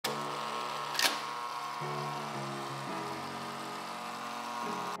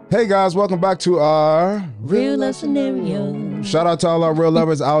Hey guys, welcome back to our Real Love Scenario. Shout out to all our real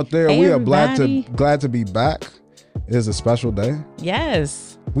lovers out there. Hey, we are everybody. glad to be back. It is a special day.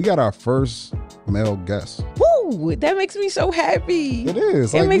 Yes. We got our first male guest. Woo! That makes me so happy. It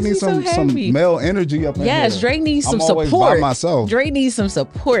is. It Like, we makes need me so some happy. male energy up in here. Yes, Dre needs some I'm always support. by myself. Dre needs some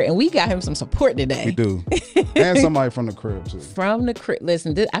support, and we got him some support today. We do. And somebody from the crib too. From the crib.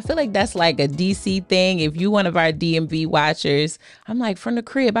 Listen, I feel like that's like a DC thing. If you one of our DMV watchers, I'm like, from the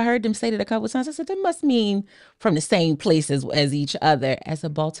crib. I heard them say that a couple of times. I said, that must mean from the same place as each other. As a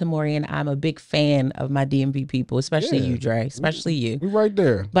Baltimorean, I'm a big fan of my DMV people, especially you, Dre, especially you. We right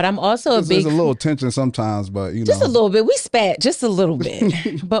there. But I'm also a big... There's a little tension sometimes, but you know. Just a little bit. We spat just a little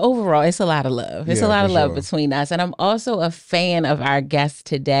bit. But overall, it's a lot of love. It's a lot of love between us. And I'm also a fan of our guest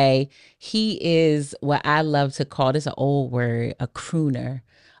today. He is what I love to call, this is an old word, a crooner,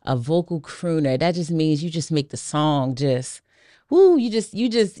 a vocal crooner. That just means you just make the song just... Ooh,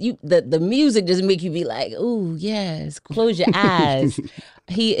 the music just make you be like, ooh, yes, close your eyes.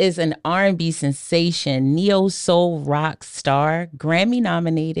 He is an R&B sensation, neo soul rock star, Grammy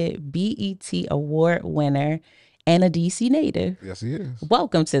nominated, BET award winner, and a DC native. Yes, he is.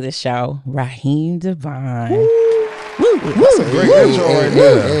 Welcome to the show, Raheem DeVaughn. Woo. That's a great intro right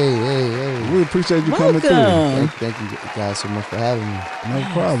there. Hey. We appreciate you coming through. Thank you guys so much for having me. No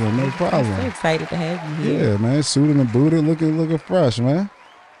problem. I'm so excited to have you here. Yeah, man. Suited and booted, looking fresh, man.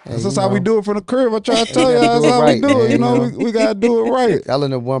 Hey, This is how we do it from the crib. I try to tell you, gotta that's do it how right, we do it. man, You know, you know? we gotta do it right. Y'all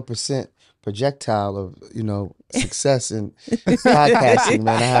in the 1% projectile of, success in podcasting,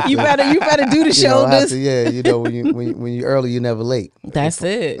 man. I have You to, better do the show. I have to, when you early, you're never late. That's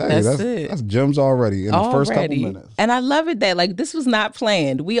it. Hey, That's it. That's gems already in the first couple minutes. And I love it that like this was not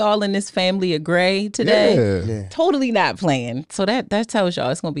planned. We all in this family of Gray today. Yeah, Totally not planned. So that tells y'all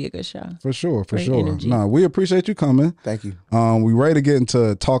it's gonna be a good show. for sure. Great energy. No, we appreciate you coming. Thank you. We ready to get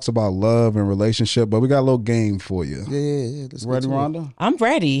into talks about love and relationship, but we got a little game for you. Yeah. Let's Ready, get to it. Rhonda?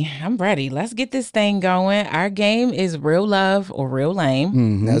 I'm ready. Let's get this thing going. Our game is real love or real lame.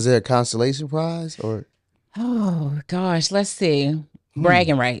 Mm-hmm. Now, is there a consolation prize or? Oh gosh, let's see.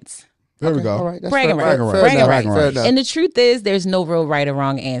 Bragging rights. There we go. All right, that's Bragging fair- rights. fair Bragging enough, rights. fair enough. And the truth is there's no real right or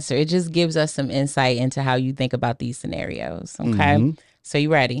wrong answer. It just gives us some insight into how you think about these scenarios. Okay. Mhm. So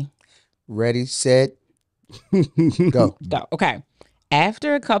you ready? Ready, set, go. Go. Okay.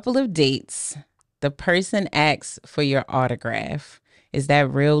 After a couple of dates, the person asks for your autograph. Is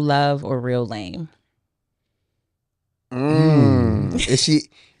that real love or real lame?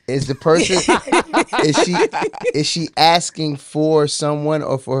 Is the person is she asking for someone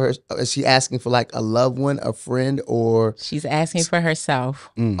or for her? Is she asking for like a loved one, a friend, or? She's asking for herself.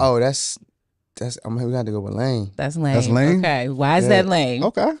 Oh, that's. We got to go with lame. That's lame. That's lame? Okay. Why is Yeah. that lame?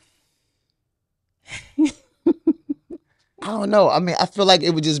 Okay. I don't know. I mean, I feel like it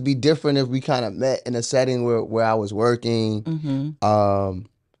would just be different if we kind of met in a setting where I was working. Mm-hmm.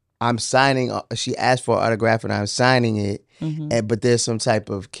 I'm signing. She asked for an autograph, and I'm signing it. Mm-hmm. But there's some type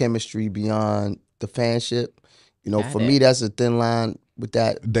of chemistry beyond the fanship. Got For it. me, that's a thin line with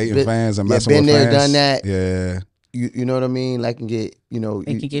that. Dating fans and yeah, messing been with there, fans. done that. Yeah. You know what I mean? Like, can get It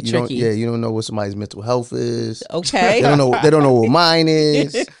can get you don't- tricky. Yeah, you don't know what somebody's mental health is. Okay. They don't know. They don't know what mine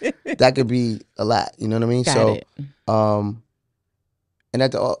is. That could be a lot. You know what I mean? Got so, it. and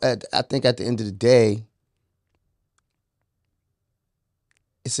I think at the end of the day,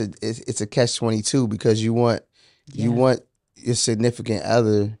 it's a catch-22 because you want your significant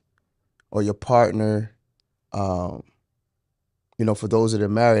other or your partner. For those that are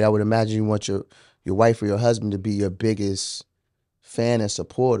married, I would imagine you want your wife or your husband to be your biggest fan and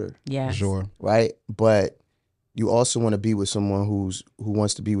supporter, Yes. Sure. right? But you also want to be with someone who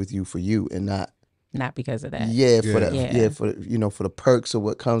wants to be with you for you and not Not because of that. for the perks of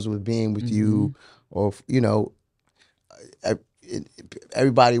what comes with being with you, or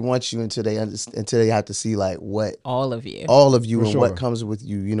everybody wants you until they have to see like what All of you. For and sure. what comes with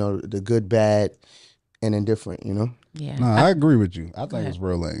you, the good, bad, and indifferent, Yeah. No, I agree with you. I think it's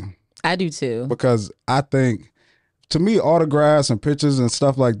real lame. I do too. Because I think, to me, autographs and pictures and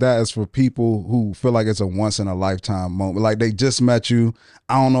stuff like that is for people who feel like it's a once in a lifetime moment. Like they just met you.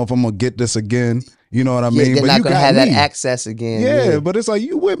 I don't know if I'm gonna get this again. You know what I mean? They're But not you gonna got have that me. access again. Yeah, but it's like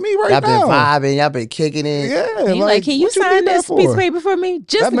you with me right y'all now. been vibing, y'all been kicking it. Yeah, You like, can you what sign need that this for? piece of paper for me?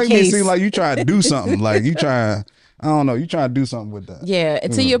 Just That in make case. me seem like you trying to do something. Like you trying, I don't know, you trying to do something with that. Yeah,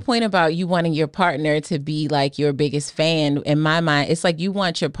 and to your point about you wanting your partner to be like your biggest fan, in my mind, it's like you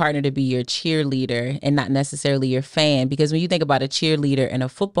want your partner to be your cheerleader and not necessarily your fan. Because when you think about a cheerleader in a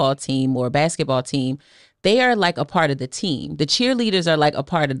football team or a basketball team, they are like a part of the team. The cheerleaders are like a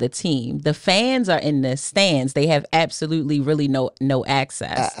part of the team. The fans are in the stands. They have absolutely really no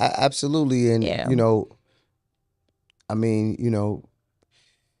access. Absolutely. And, I mean,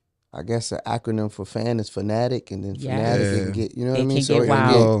 I guess the acronym for fan is fanatic, and then fanatic it can get, what I mean? So it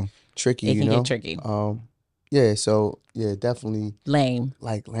can get tricky, it can get tricky. Yeah, so definitely lame.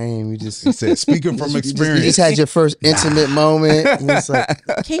 Like lame. You just said, speaking from experience. You just had your first intimate moment. And it's like,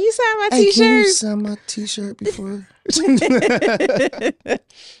 can you sign my T-shirt? T-shirt? Can you sign my T-shirt before?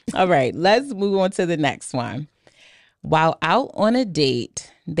 All right, let's move on to the next one. While out on a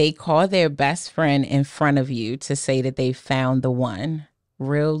date, they call their best friend in front of you to say that they found the one.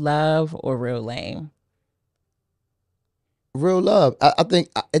 Real love or real lame? Real love. I think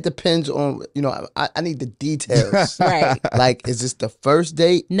it depends on, I need the details. Right. Like, is this the first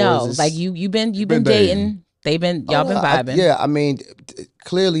date? No, like you've been dating. Y'all been vibing. Yeah, I mean,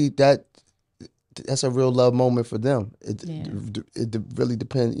 clearly that's a real love moment for them. It really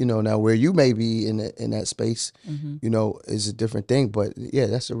depends, now where you may be in that space, is a different thing. But yeah,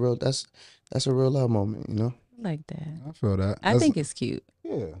 that's a real love moment, I like that. I feel that. I think it's cute.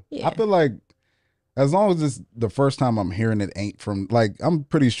 Yeah. I feel like as long as it's the first time I'm hearing it ain't from, like, I'm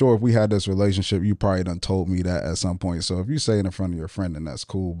pretty sure if we had this relationship, you probably done told me that at some point. So if you say it in front of your friend, then that's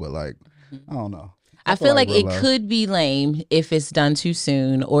cool. But like, I don't know. I feel like it could be lame if it's done too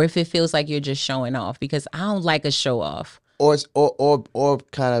soon, or if it feels like you're just showing off, because I don't like a show off. Or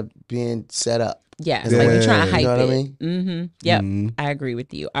kind of being set up. Yes, like you're trying to hype it. What I mean? Mm-hmm. Yep, I agree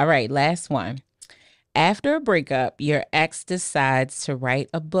with you. All right, last one. After a breakup, your ex decides to write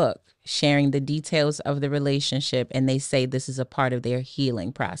a book sharing the details of the relationship, and they say this is a part of their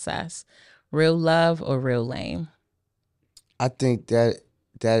healing process. Real love or real lame? I think that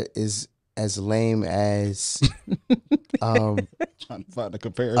is as lame as trying to find a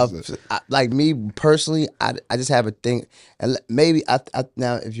comparison. Like me personally, I just have a thing, and maybe I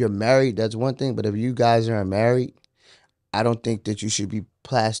now if you're married, that's one thing, but if you guys aren't married, I don't think that you should be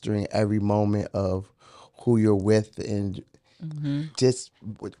plastering every moment of who you're with and just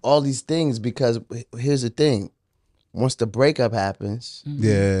with all these things, because here's the thing: once the breakup happens,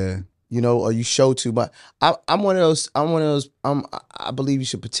 or you show too much. I'm one of those. I believe you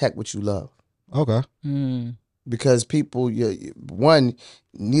should protect what you love. Okay. Because people,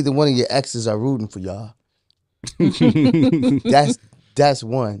 neither one of your exes are rooting for y'all. That's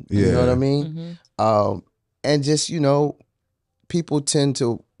one. Yeah. You know what I mean? And just people tend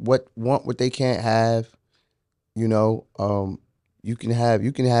to want what they can't have. You can have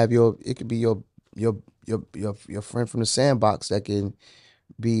it could be your friend from the sandbox that can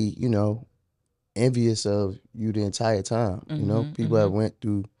be envious of you the entire time. People have went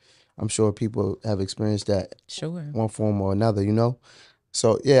through. I'm sure people have experienced that. Sure. One form or another.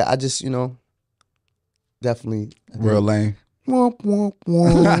 So yeah, I just definitely real lame. Well,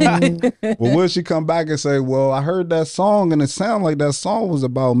 would she come back and say, "Well, I heard that song and it sounded like that song was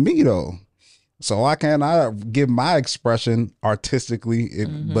about me though, so I give my expression artistically,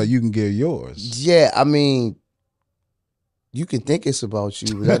 but you can give yours." Yeah, I mean, you can think it's about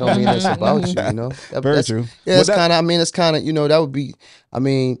you, but that don't mean it's about you. Very true. Yeah, it's kind of. I mean, it's kind of. That would be. I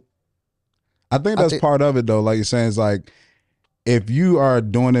mean, I think that's part of it though. Like you're saying, it's like if you are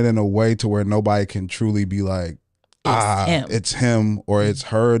doing it in a way to where nobody can truly be like, it's him or it's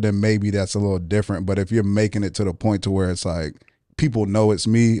her, then maybe that's a little different. But if you're making it to the point to where it's like people know it's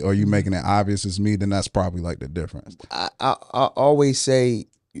me, or you making it obvious it's me, then that's probably like the difference. I always say,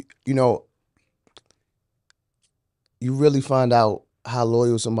 you really find out how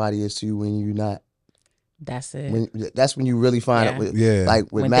loyal somebody is to you when you're not. That's it. That's when you really find out.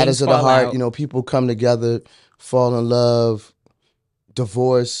 Like with when matters of the heart, out. People come together, fall in love,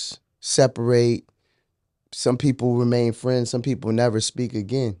 divorce, separate. Some people remain friends. Some people never speak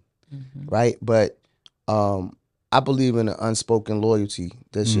again, right? But I believe in an unspoken loyalty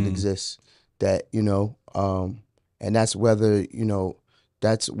that should exist. That and that's whether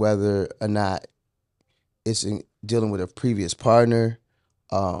or not it's dealing with a previous partner.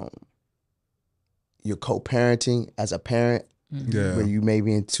 You're co-parenting as a parent, where you may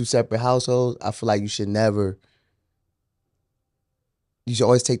be in two separate households. I feel like you should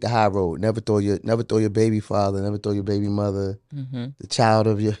always take the high road. Never throw your baby father, never throw your baby mother, the child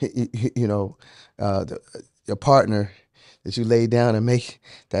of your, your partner that you lay down and make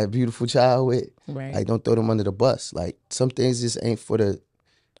that beautiful child with. Right. Like, don't throw them under the bus. Like, some things just ain't for the.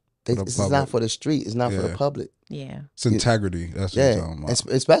 It's not for the street. It's not for the public. Yeah. It's integrity. That's what you're talking about.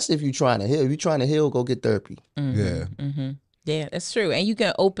 Especially if you're trying to heal. If you're trying to heal, go get therapy. Yeah. Yeah, that's true. And you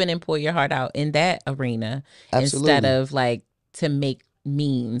can open and pour your heart out in that arena. Absolutely. Instead of like to make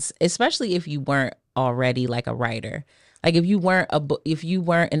means, especially if you weren't already like a writer. Like if you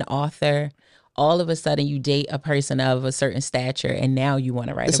weren't an author, all of a sudden you date a person of a certain stature, and now you want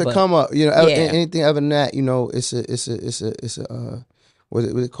to write it's a a book. come up. Anything other than that, it's a what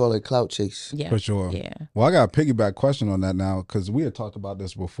do they call it? Clout chase. Yeah, for sure. Yeah. Well, I got a piggyback question on that now because we had talked about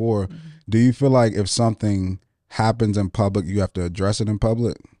this before. Do you feel like if something happens in public, you have to address it in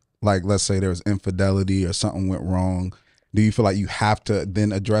public? Like, let's say there's infidelity or something went wrong. Do you feel like you have to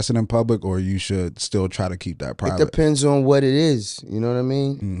then address it in public, or you should still try to keep that private? It depends on what it is. You know what I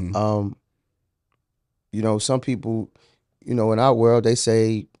mean? Some people, in our world, they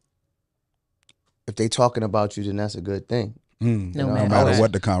say if they talking about you, then that's a good thing. No matter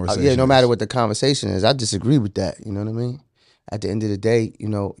what the conversation is. No matter what the conversation is. I disagree with that. You know what I mean? At the end of the day,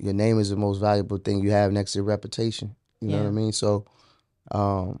 your name is the most valuable thing you have next to your reputation. You know what I mean? So,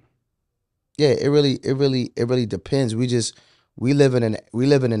 it really depends. We live in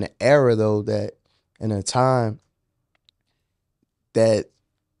an era though that in a time that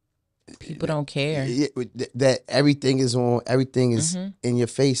people don't care. That everything is in your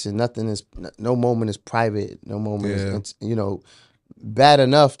face, and no moment is private. No moment is bad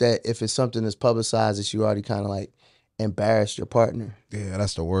enough that if it's something that's publicized, that you already kind of like embarrassed your partner. Yeah,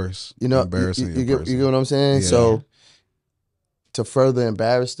 that's the worst. Embarrassing you get what I'm saying? Yeah. So to further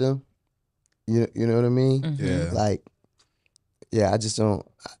embarrass them, you know what I mean? Yeah. I just don't.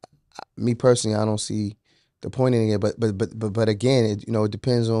 Me personally, I don't see the point in it. But again, it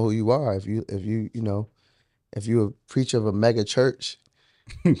depends on who you are. If you a preacher of a mega church,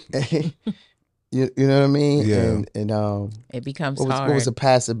 you know what I mean? Yeah. And it becomes hard. What was a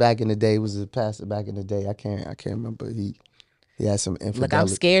pastor back in the day? I can't remember. He had some infidelity. Look, I'm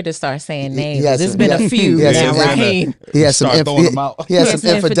scared to start saying names. There's been a few now, Raheem. He had some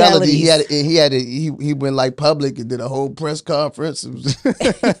infidelity. He went like public and did a whole press conference.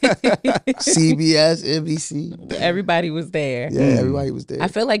 CBS, NBC. Everybody was there. Yeah, everybody was there. I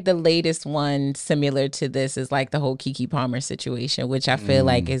feel like the latest one similar to this is like the whole Keke Palmer situation, which I feel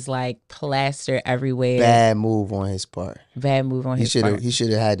like is like plastered everywhere. Bad move on his part. He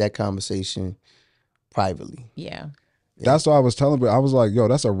should have had that conversation privately. Yeah. That's what I was telling, but I was like, yo,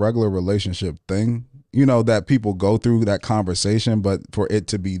 that's a regular relationship thing, that people go through that conversation, but for it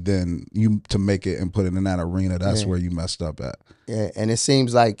to be then you to make it and put it in that arena, that's where you messed up at. Yeah, and it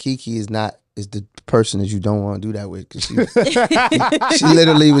seems like Keke is the person that you don't want to do that with, because she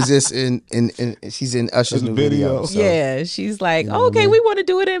literally was just she's in Usher's new video. So. Yeah, she's like, okay, we want to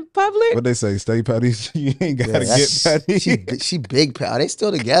do it in public. What they say, stay petty. You ain't gotta get petty. She big petty. Are they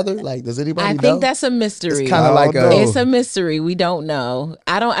still together? Like, does anybody know? I think that's a mystery. It's kind of like it's a mystery. We don't know.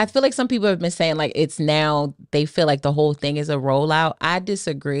 I feel like some people have been saying like it's now they feel like the whole thing is a rollout. I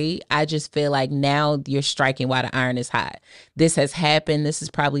disagree. I just feel like now you're striking while the iron is hot. This has happened. This is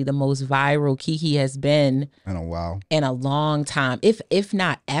probably the most viral Keke has been in a long time, if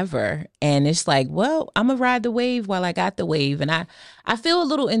not ever. And it's like, well, I'm gonna ride the wave while I got the wave. And I feel a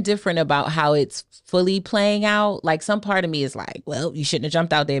little indifferent about how it's fully playing out. Like some part of me is like, well, you shouldn't have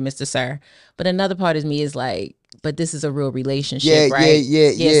jumped out there, Mr. Sir. But another part of me is like, but this is a real relationship, right?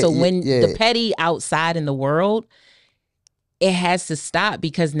 Yeah. So when the petty outside in the world, it has to stop,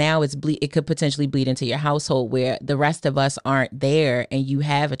 because now it could potentially bleed into your household where the rest of us aren't there and you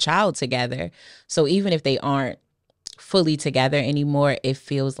have a child together. So even if they aren't fully together anymore, it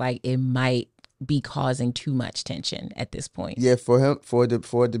feels like it might be causing too much tension at this point. Yeah, for the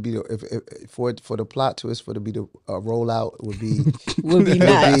plot twist for to be the rollout would be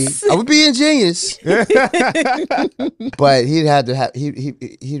nuts. I would be ingenious, but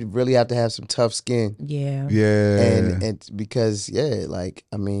he'd really have to have some tough skin. Yeah, and because it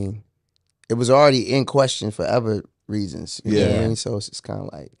was already in question for other reasons. You know what I mean? So it's kind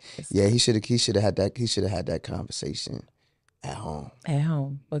of like he should have had that conversation. At home.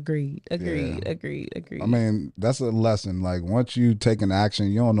 Agreed. I mean, that's a lesson. Like, once you take an action,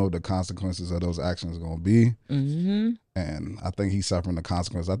 you don't know what the consequences of those actions are going to be. Mm-hmm. And I think he's suffering the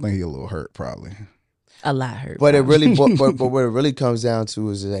consequences. I think he's a little hurt, probably. A lot hurt. But it really, but what it really comes down to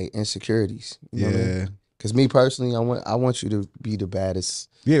is like insecurities. You know what I mean? Because me personally, I want you to be the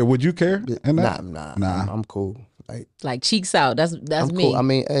baddest. Yeah, would you care? Nah. I'm cool. Like cheeks out. That's I'm me. Cool. I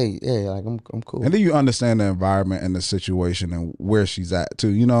mean, I'm cool. And then you understand the environment and the situation and where she's at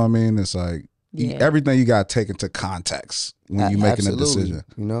too. You know what I mean? It's like everything you got to take into context when you're making a decision.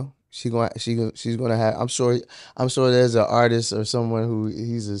 You know, she's gonna have. I'm sure there's an artist or someone who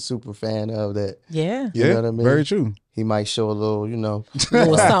he's a super fan of that. Yeah. You know what I mean? Very true. he might show a little, you know, A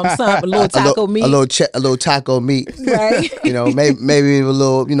little something, a little taco meat. a little taco meat. Right. You know, maybe a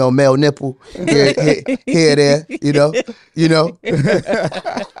little, you know, male nipple here, there, you know.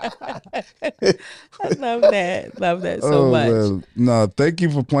 I love that. Love that so much. Man. No, thank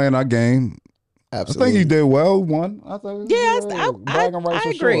you for playing our game. Absolutely. I think you did well. One. I think. Yes, I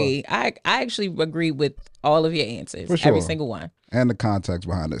agree. Sure. I actually agree with all of your answers. For sure. Every single one. And the context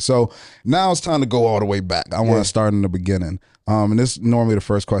behind it. So now it's time to go all the way back. I want to start in the beginning. And this is normally the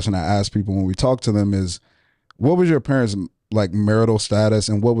first question I ask people when we talk to them is, what was your parents' like marital status,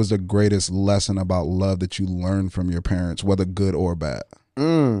 and what was the greatest lesson about love that you learned from your parents, whether good or bad?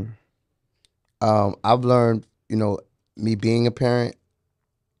 I've learned, you know, me being a parent,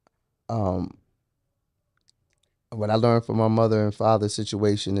 what I learned from my mother and father's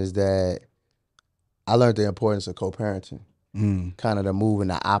situation is that I learned the importance of co-parenting, kind of the move in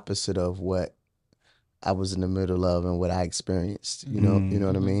the opposite of what I was in the middle of and what I experienced, you know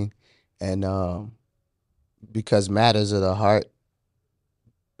what I mean? And because matters of the heart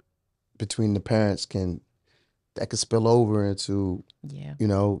between the parents that could spill over into, you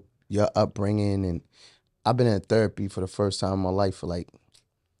know, your upbringing. And I've been in therapy for the first time in my life for like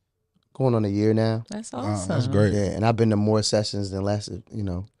going on a year now. That's awesome. That's great. Yeah, and I've been to more sessions than less, you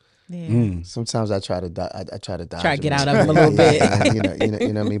know. Yeah. Sometimes I try to dodge. Try to get out of them a little bit. You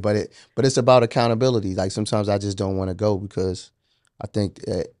know what I mean. But it's about accountability. Like sometimes I just don't want to go because I think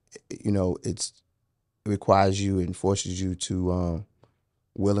that, you know, it requires you and forces you to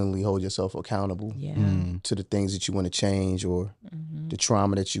willingly hold yourself accountable to the things that you want to change or the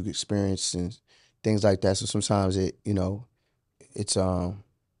trauma that you experienced and things like that. So sometimes it's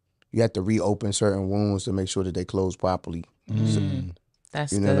you have to reopen certain wounds to make sure that they close properly. So,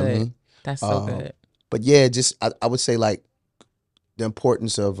 that's you know good. what I mean? That's so good. But yeah, just I would say like the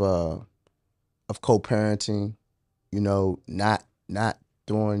importance of co-parenting. You know, not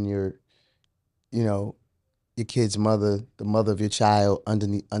throwing your, you know, your kid's mother, the mother of your child, under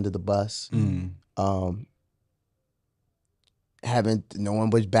the bus. Knowing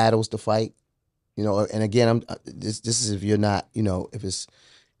which battles to fight. You know, and again, this is if you're not, you know, if it's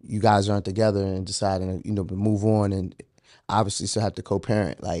you guys aren't together and deciding to, you know, to move on and obviously still have to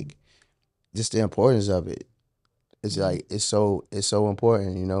co-parent. Like, just the importance of it. It's like it's so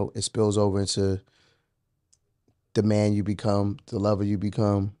important. You know, it spills over into the man you become, the lover you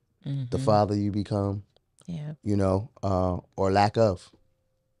become, the father you become. Yeah. You know, or lack of.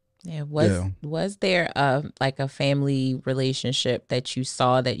 Yeah. Was there like a family relationship that you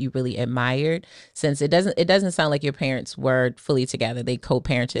saw that you really admired? Since it doesn't sound like your parents were fully together. They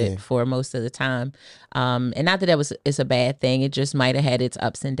co-parented for most of the time. And not that it's a bad thing. It just might have had its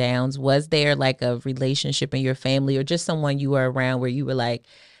ups and downs. Was there like a relationship in your family or just someone you were around where you were like,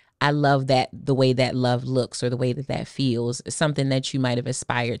 I love that, the way that love looks or the way that feels, something that you might have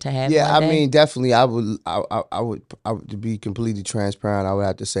aspired to have? Yeah, one day? I mean, definitely. I would to be completely transparent, I would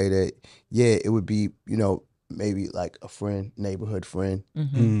have to say that, yeah, it would be, you know, maybe like a friend, neighborhood friend,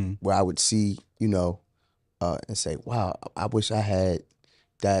 where I would see, you know, and say, wow, I wish I had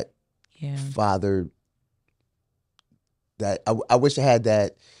that father, that I wish I had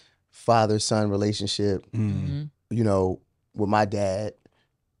that father-son relationship, you know, with my dad.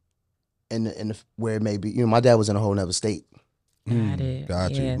 And where it may be, you know, my dad was in a whole nother state.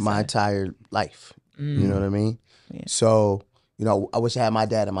 Got you. My entire life. You know what I mean? Yeah. So, you know, I wish I had my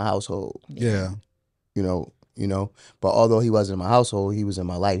dad in my household. Yeah. You know. But although he wasn't in my household, he was in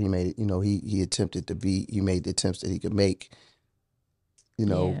my life. He made, you know, he made the attempts that he could make, you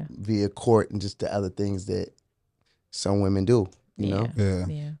know, via court and just the other things that some women do, you know? Yeah.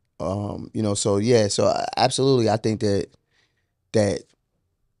 You know, so absolutely, I think that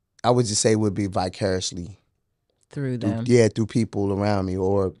I would just say it would be vicariously through them. Through people around me.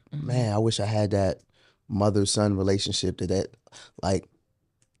 Or man, I wish I had that mother-son relationship that like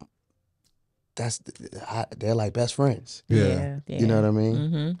they're like best friends. Yeah. You know what I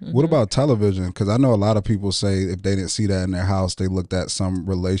mean? What about television? Because I know a lot of people say if they didn't see that in their house, they looked at some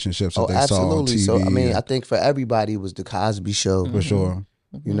relationships that they saw on TV. So I mean, I think for everybody it was the Cosby Show. For sure.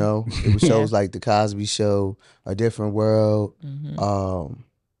 You know, it was shows like the Cosby Show, A Different World,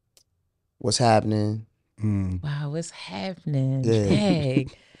 What's Happening. Wow, What's Happening? Yeah. Hey.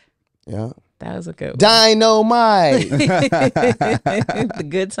 Yeah. That was a good one. Dynamite. The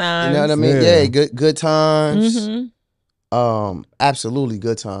Good Times. You know what I mean? Yeah, good times. Absolutely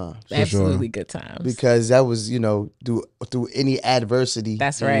good times. Absolutely good times. Because that was, you know, through any adversity.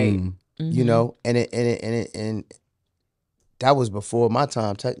 That's right. You know, and that was before my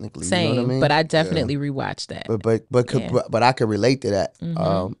time technically. Same, you know what I mean? but I definitely rewatched that. But I could relate to that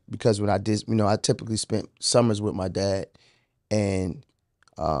Mm-hmm. because when I did, I typically spent summers with my dad, and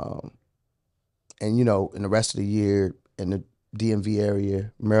and in the rest of the year in the DMV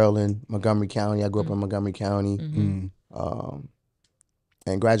area, Maryland, Montgomery County. I grew up in Montgomery County,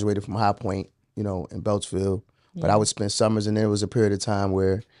 and graduated from High Point, in Beltsville. But I would spend summers, and there was a period of time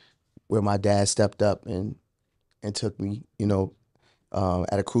where my dad stepped up and took me,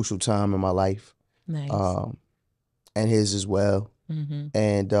 at a crucial time in my life, Nice. And his as well. Mm-hmm.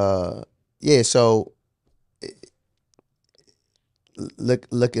 And so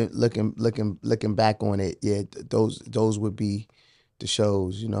looking back on it, those would be the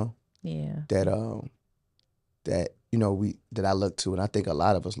shows, that that I look to, and I think a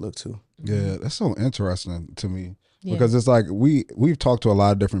lot of us look to. Yeah, that's so interesting to me because it's like we've talked to a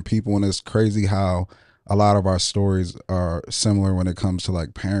lot of different people, and it's crazy how a lot of our stories are similar when it comes to like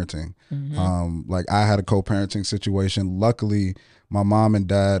parenting. Like I had a co-parenting situation. Luckily, my mom and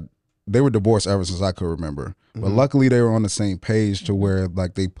dad, they were divorced ever since I could remember. But luckily they were on the same page to where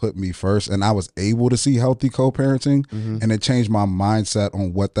like they put me first, and I was able to see healthy co-parenting, and it changed my mindset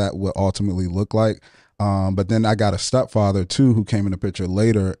on what that would ultimately look like. But then I got a stepfather too who came in the picture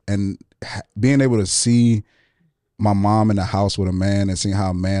later, and being able to see my mom in the house with a man and seeing how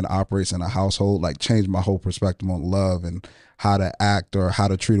a man operates in a household like changed my whole perspective on love and how to act or how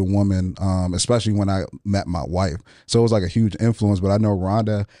to treat a woman, especially when I met my wife. So it was like a huge influence. But I know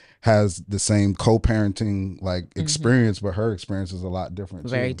Rhonda has the same co-parenting like experience, but her experience is a lot different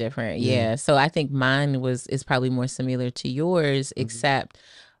too. Very different. Yeah. So I think mine is probably more similar to yours, except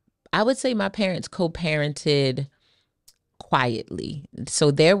I would say my parents co-parented quietly.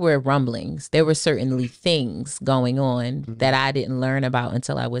 So there were rumblings. There were certainly things going on that I didn't learn about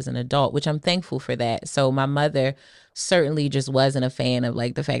until I was an adult, which I'm thankful for that. So my mother certainly just wasn't a fan of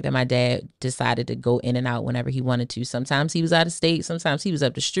like the fact that my dad decided to go in and out whenever he wanted to. Sometimes he was out of state, sometimes he was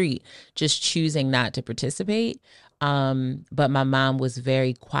up the street, just choosing not to participate. But my mom was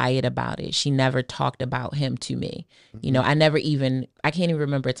very quiet about it. She never talked about him to me. I can't even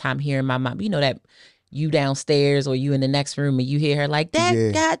remember a time hearing my mom, that you downstairs or you in the next room and you hear her like,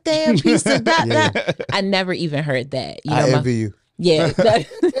 that goddamn piece of that. I never even heard that. I envy you. Yeah.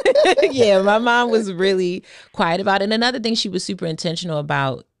 Yeah, my mom was really quiet about it. And another thing she was super intentional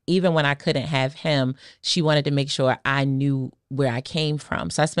about, even when I couldn't have him, she wanted to make sure I knew where I came from.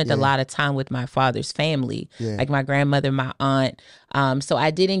 So I spent a lot of time with my father's family, like my grandmother, my aunt. So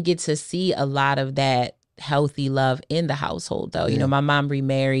I didn't get to see a lot of that healthy love in the household though. My mom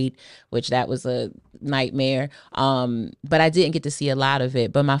remarried, which that was a nightmare. But I didn't get to see a lot of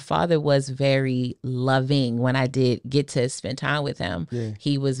it. But my father was very loving when I did get to spend time with him.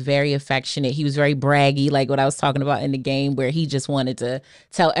 He was very affectionate. He was very braggy, like what I was talking about in the game, where he just wanted to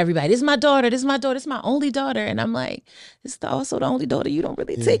tell everybody, this is my daughter, this is my daughter, this is my only daughter. And I'm like, this is also the only daughter you don't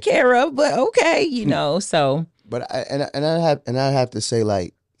really take care of, but okay, so. But I have to say,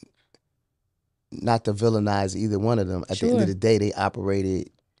 like, not to villainize either one of them. At the end of the day, they operated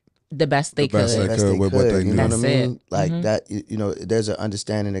the best they could with what they knew. You know what I mean? It. Like that, there's an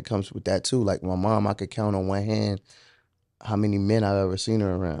understanding that comes with that too. Like my mom, I could count on one hand how many men I've ever seen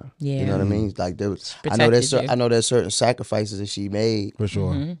her around. Yeah. You know what I mean? Like I know there's certain sacrifices that she made for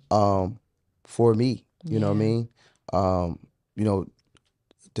sure. For me. You know what I mean?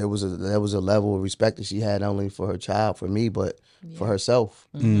 There was a level of respect that she had not only for her child, for me, but for herself.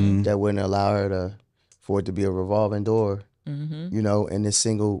 That wouldn't allow her for it to be a revolving door. In this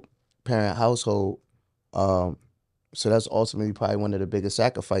single parent hushold. So that's ultimately probably one of the biggest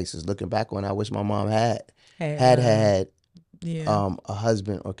sacrifices. Looking back on, I wish my mom had a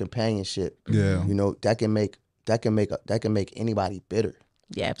husband or companionship. Yeah, that can make anybody bitter.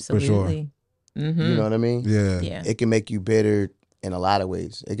 Yeah, absolutely. For sure. You know what I mean? Yeah. It can make you bitter in a lot of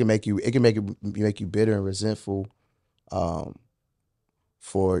ways. It can make you bitter and resentful,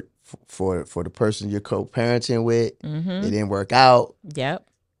 for the person you're co-parenting with. It didn't work out. Yep.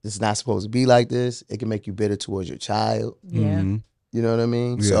 It's not supposed to be like this. It can make you bitter towards your child. Yeah. You know what I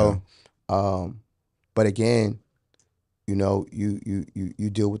mean? Yeah. So, but again, you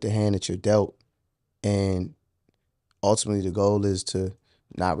deal with the hand that you're dealt, and ultimately the goal is to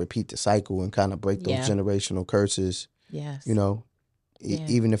not repeat the cycle and kind of break those generational curses. Yes.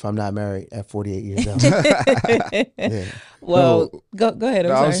 Even if I'm not married at 48 years old. Well, go ahead.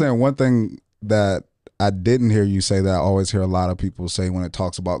 I was saying one thing that I didn't hear you say that I always hear a lot of people say when it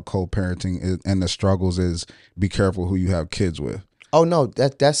talks about co-parenting and the struggles is be careful who you have kids with. Oh no,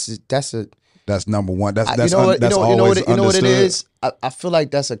 that's That's number one. That's you know what always you know what it understood. is. I feel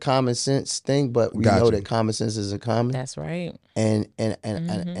like that's a common sense thing, but we know that common sense isn't common. That's right. And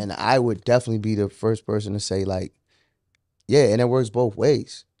I would definitely be the first person to say like, yeah, and it works both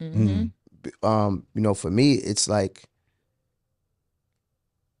ways. Mm-hmm. You know, for me, it's like,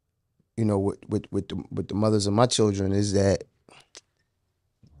 you know, with the mothers of my children is that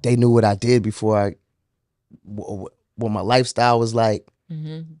they knew what I did before what my lifestyle was like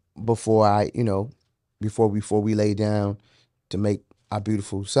before I, you know, before we lay down to make our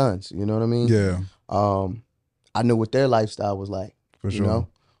beautiful sons. You know what I mean? Yeah. I knew what their lifestyle was like. For sure. You know?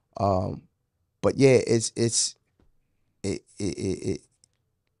 But yeah, it's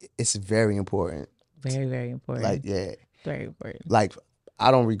very important. Very, very important. Like, yeah. Very important. Like,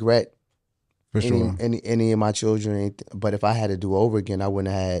 I don't regret sure. any of my children, but if I had to do over again, I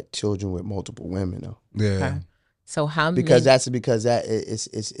wouldn't have had children with multiple women though. Yeah. Okay. So how many? Because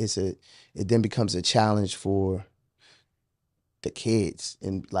it then becomes a challenge for the kids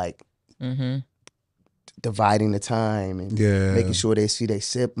and like dividing the time and making sure they see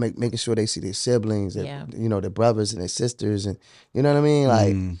making sure they see their siblings, and, you know, their brothers and their sisters, and you know what I mean.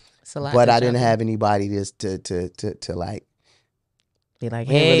 Like, but I didn't have anybody to like. Be like,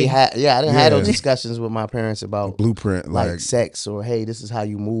 hey, I didn't have those discussions with my parents about blueprint, like sex, or hey, this is how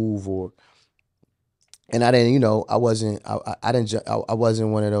you move, or. And I didn't, you know, I wasn't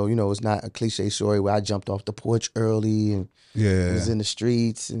one of those, you know, it's not a cliche story where I jumped off the porch early and was in the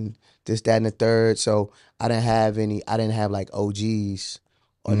streets and this, that, and the third. So I didn't have like OGs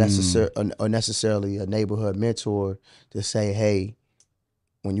or necessarily a neighborhood mentor to say, hey,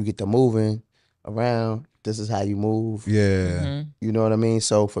 when you get to moving around, this is how you move. Yeah. You know what I mean?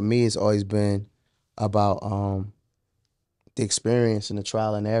 So for me, it's always been about the experience and the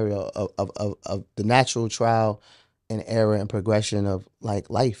trial and error of the natural trial and error and progression of like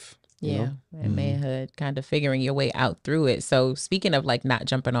life. You know? And manhood, kind of figuring your way out through it. So speaking of like not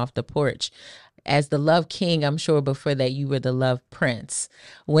jumping off the porch, as the love king, I'm sure before that you were the love prince.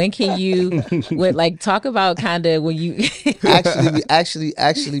 When can you talk about kind of when you actually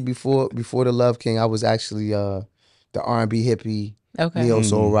before the love king, I was actually the R&B hippie, neo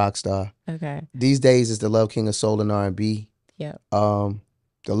soul rock star. Okay. These days is the love king of soul and R&B. Yeah. The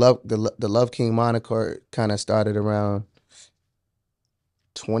love king moniker kind of started around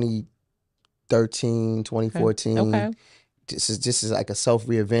 2013, 2014. Okay. This is like a self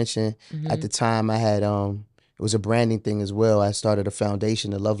reinvention. At the time, I had it was a branding thing as well. I started a foundation,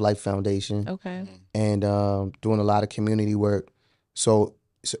 the Love Life Foundation. Okay. And doing a lot of community work. So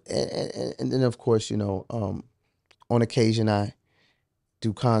and then of course, you know, on occasion I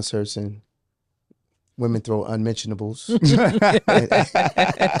do concerts and women throw unmentionables. We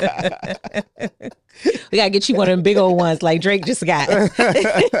gotta get you one of them big old ones like Drake just got.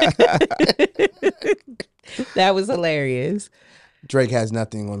 That was hilarious. Drake has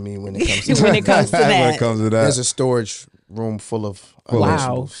nothing on me when it comes to when it comes to that. When it comes to that. There's a storage room full of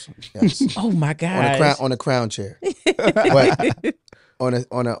unmentionables. Yes. Oh my god. On a crown chair. But on a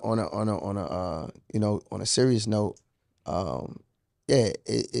you know, on a serious note,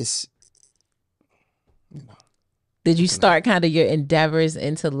 it's. You know. Did you start kind of your endeavors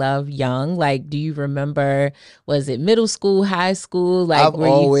into love young? Like, do you remember, was it middle school, high school? Like, I've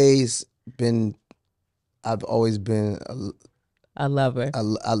always been a lover. I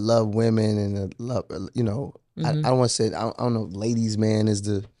love women and I love, you know, I don't want to say, I don't know if ladies man is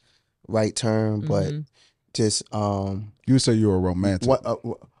the right term, but just. You say you're a romantic.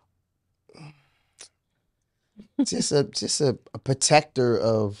 Just a protector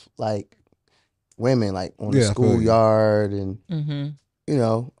of like women, like on the schoolyard and you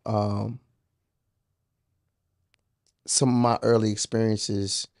know, some of my early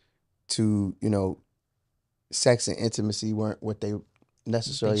experiences to, you know, sex and intimacy weren't what they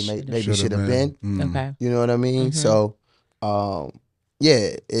necessarily maybe should have been. Okay. You know what I mean? So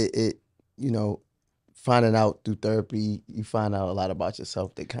it you know, finding out through therapy, you find out a lot about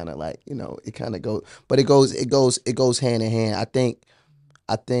yourself that kind of like, you know, it kind of goes, but it goes hand in hand. I think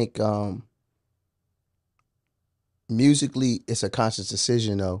musically, it's a conscious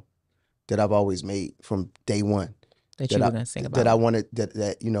decision though that I've always made from day one. That you were gonna sing about. That I wanted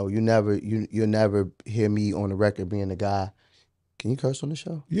that you know, you'll never hear me on the record being the guy. Can you curse on the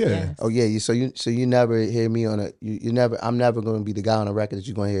show? Yeah. Yes. Oh yeah. So you never hear me on a you never. I'm never going to be the guy on the record that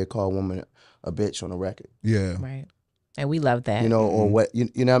you're going to hear call a woman a bitch on the record. Yeah. Right. And we love that. You know, or what you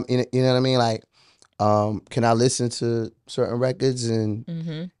know what I mean? Like, can I listen to certain records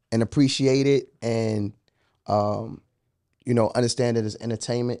and appreciate it and you know, understand it as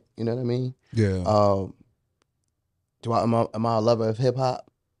entertainment, you know what I mean? Yeah. Am I a lover of hip hop?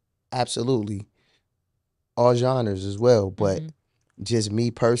 absolutely all genres as well, but just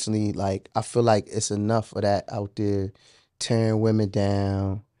me personally, like I feel like it's enough of that out there, tearing women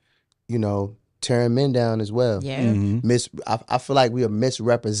down, you know, tearing men down as well. Yeah. I feel like we are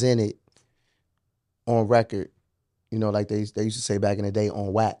misrepresented on record, you know, like they used to say back in the day,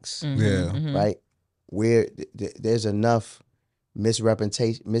 on wax, right? Where there's enough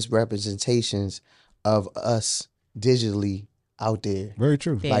misrepresentations of us digitally out there. Very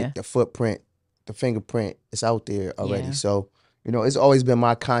true. Like the footprint, the fingerprint is out there already. So, you know, it's always been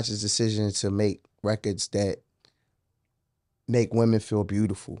my conscious decision to make records that make women feel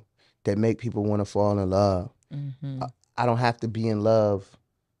beautiful, that make people want to fall in love. I don't have to be in love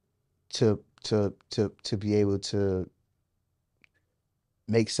to be able to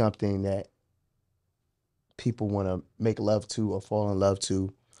make something that people want to make love to or fall in love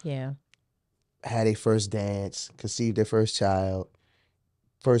to. Yeah. Had a first dance, conceived their first child,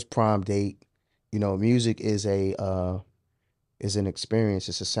 first prom date. You know, music is an experience.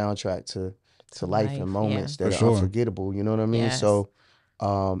 It's a soundtrack to life and moments that are unforgettable. You know what I mean? Yes. So,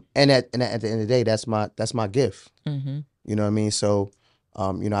 and at the end of the day, that's my gift. You know what I mean? So,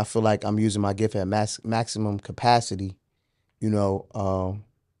 you know, I feel like I'm using my gift at maximum capacity. You know,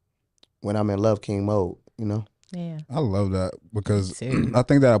 when I'm in Love King mode. You know. Yeah. I love that because I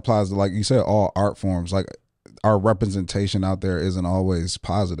think that applies to, like you said, all art forms. Like our representation out there isn't always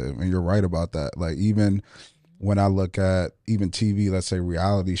positive, and you're right about that. Like even when I look at even TV, let's say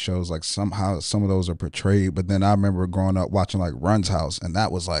reality shows, like somehow some of those are portrayed. But then I remember growing up watching like Run's House, and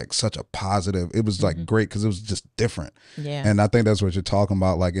that was like such a positive. It was like great because it was just different. Yeah. And I think that's what you're talking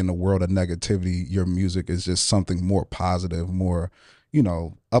about. Like in the world of negativity, your music is just something more positive, more, you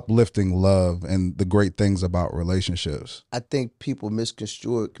know, uplifting love and the great things about relationships. I think people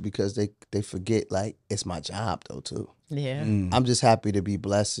misconstrue it because they forget, like, it's my job though too. Yeah. I'm just happy to be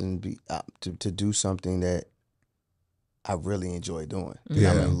blessed and be to do something that I really enjoy doing. I'm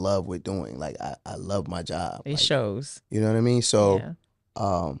in love with doing. Like I love my job. It like, shows. You know what I mean? So,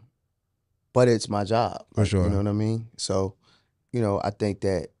 but it's my job. For sure. You know what I mean? So, you know, I think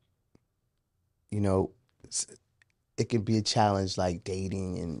that, you know, it can be a challenge, like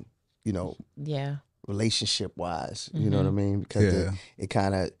dating and, you know, relationship wise. You know what I mean? Because it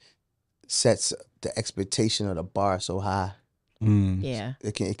kind of sets the expectation of the bar so high. Yeah.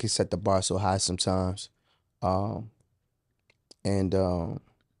 It can set the bar so high sometimes. Something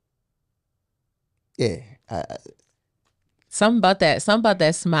about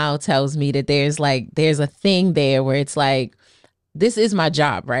that smile tells me that there's a thing there where it's like, this is my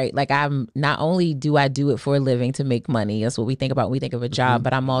job, right? Like I'm not only do I do it for a living to make money, that's what we think about when we think of a job,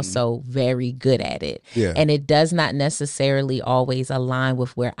 but I'm also very good at it. Yeah. And it does not necessarily always align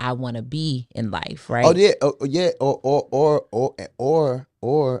with where I want to be in life, right? Oh yeah, or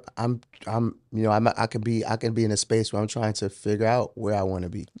I'm you know, I can be in a space where I'm trying to figure out where I want to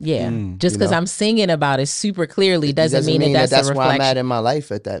be. Yeah. Just because I'm singing about it super clearly doesn't mean that that's a reflection. Where I'm at in my life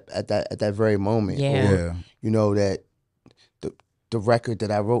at that very moment. Yeah. Or, you know, that the record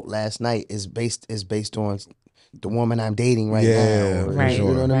that I wrote last night is based on the woman I'm dating right now. Or, right.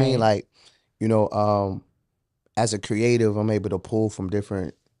 You know what I mean? Like, you know, as a creative, I'm able to pull from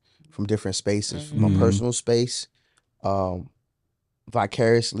different spaces, from my personal space,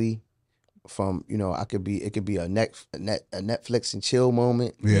 vicariously, from, you know, it could be a Netflix and chill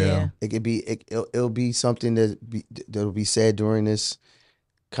moment. Yeah. It could be it'll be something that'll be said during this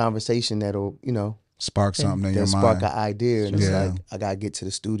conversation that'll, you know, spark something in your mind. Spark an idea, and it's like, I gotta get to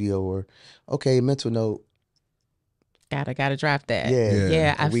the studio, or okay, mental note. Gotta drop that.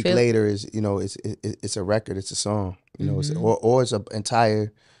 Yeah. A week later is, you know, it's a record, it's a song, you know, or it's an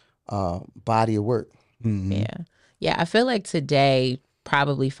entire body of work. Yeah. I feel like today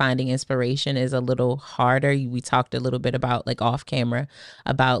probably finding inspiration is a little harder. We talked a little bit about, like, off camera,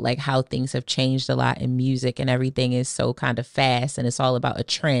 about like how things have changed a lot in music, and everything is so kind of fast, and it's all about a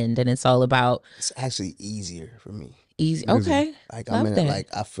trend, and it's all about. It's actually easier for me. Easy. Okay. Like I'm in it, like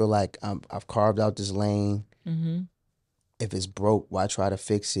I feel like I've carved out this lane. If it's broke, why try to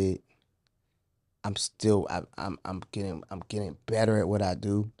fix it? I'm getting better at what I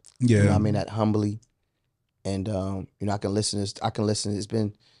do. Yeah. You know, I mean that humbly. And you know, I can listen. It's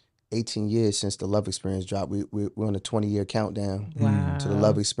been 18 years since the Love Experience dropped. We're on a 20-year countdown to the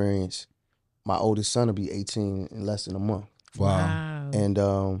Love Experience. My oldest son will be 18 in less than a month. Wow. And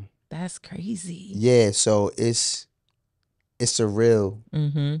that's crazy. Yeah, so it's surreal.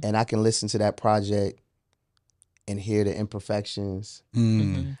 And I can listen to that project and hear the imperfections.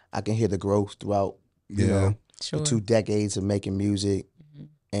 I can hear the growth throughout, you know, the 2 decades of making music.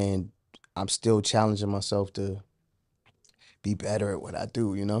 And I'm still challenging myself to be better at what I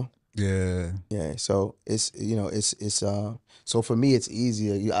do, you know? Yeah. So it's so for me it's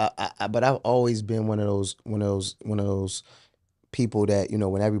easier. But I've always been one of those people that,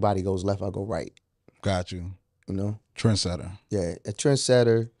 when everybody goes left, I go right. Got you. Trendsetter. Yeah, a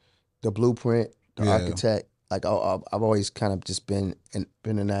trendsetter, the blueprint, the Yeah. architect. Like I've always kind of just been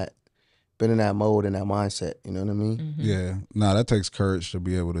in that mode and that mindset. You know what I mean? Yeah. Nah, that takes courage to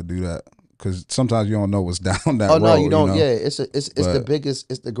be able to do that, because sometimes you don't know what's down that Oh road. no, you don't. know? Yeah, it's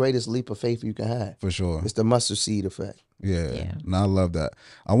the greatest leap of faith you can have. For sure. It's the mustard seed effect. Yeah. And I love that.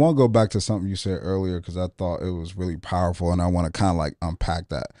 I want to go back to something you said earlier, because I thought it was really powerful, and I want to kind of like unpack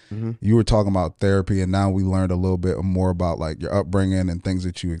that. You were talking about therapy, and now we learned a little bit more about like your upbringing and things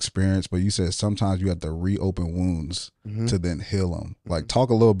that you experienced, but you said sometimes you have to reopen wounds to then heal them. Like, talk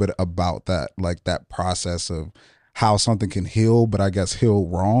a little bit about that, like that process of how something can heal, but I guess heal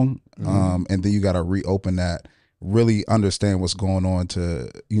wrong. And then you got to reopen that, really understand what's going on to,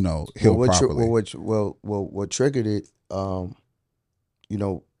 heal properly. What triggered it? I'm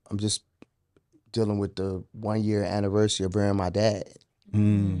just dealing with the 1 year anniversary of burying my dad.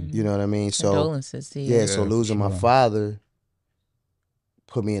 You know what I mean? So condolences to you. yeah, so losing my father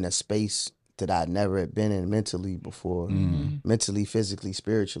put me in a space that I'd never had been in mentally before. Mentally, physically,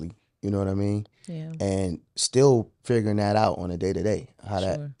 spiritually. You know what I mean? Yeah. And still figuring that out on a day to day, how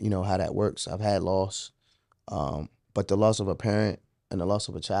that works. I've had loss, but the loss of a parent and the loss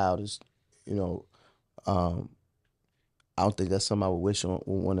of a child is, I don't think that's something I would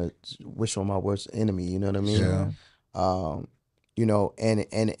want to wish on my worst enemy. You know what I mean? Sure.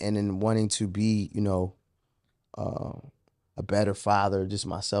 And in wanting to be, a better father, just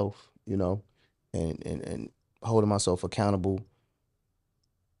myself, and holding myself accountable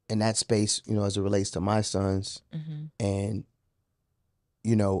in that space, as it relates to my sons, and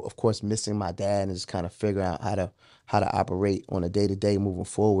of course, missing my dad and just kind of figuring out how to operate on a day to day moving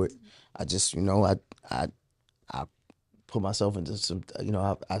forward. I just, I put myself into some,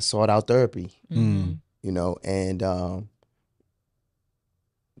 I sought out therapy, and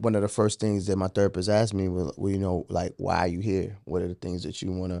one of the first things that my therapist asked me was, like, why are you here? What are the things that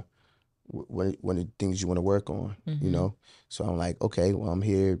you want to, what are the things you want to work on, So I'm like, okay, well, I'm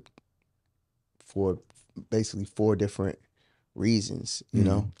here for basically 4 different reasons,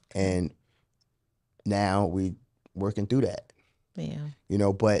 and now we working through that. Yeah.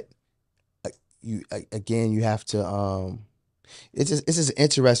 But you have to, it's just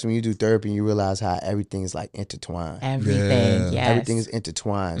interesting when you do therapy and you realize how everything is like intertwined. Everything, yes. Everything is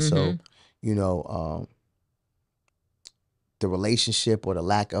intertwined. So, the relationship or the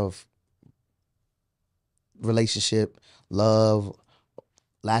lack of relationship, love,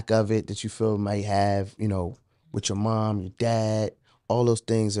 lack of it that you feel may have, with your mom, your dad, all those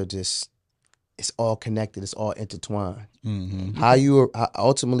things are just, it's all connected. It's all intertwined. How you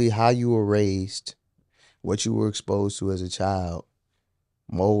were raised, what you were exposed to as a child,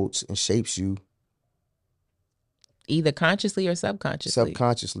 molds and shapes you either consciously or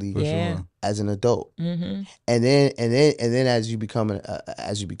subconsciously. For sure. As an adult. And then as you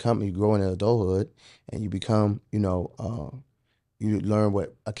you grow into adulthood and you become, you learn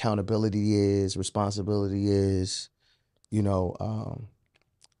what accountability is, responsibility is,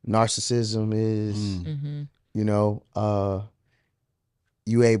 narcissism is,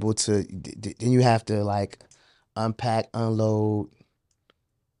 you able to, then you have to like unpack, unload,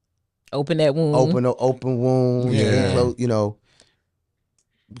 open that wound, open wounds, and close,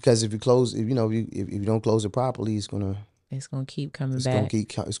 because if you don't close it properly, it's gonna keep coming back.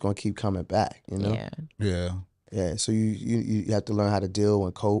 It's gonna keep coming back. Yeah. So you have to learn how to deal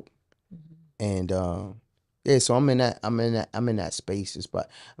and cope, and so I'm in that space. But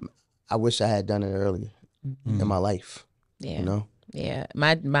I wish I had done it earlier in my life. Yeah. Yeah.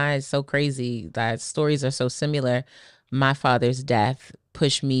 My is so crazy. That stories are so similar. My father's death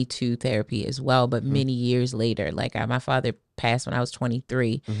pushed me to therapy as well, but many years later. Like my father passed when I was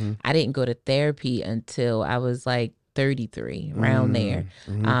 23. I didn't go to therapy until I was like 33, around there.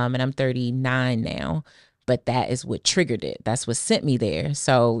 And I'm 39 now. But that is what triggered it. That's what sent me there.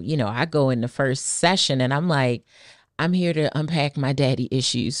 So, I go in the first session and I'm like, I'm here to unpack my daddy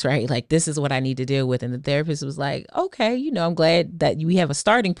issues, right? Like, this is what I need to deal with. And the therapist was like, okay, I'm glad that we have a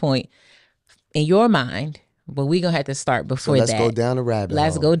starting point in your mind, but we're going to have to start before that. Let's go down the rabbit hole.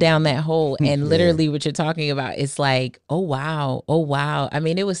 Let's go down that hole. And literally what you're talking about, it's like, oh, wow. I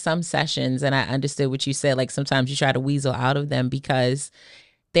mean, it was some sessions and I understood what you said. Like, sometimes you try to weasel out of them because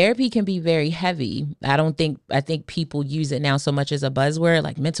therapy can be very heavy. I think people use it now so much as a buzzword,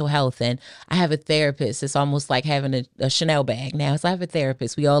 like mental health. And I have a therapist. It's almost like having a Chanel bag now. So I have a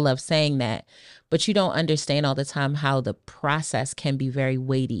therapist. We all love saying that. But you don't understand all the time how the process can be very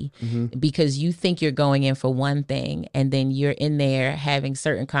weighty because you think you're going in for one thing and then you're in there having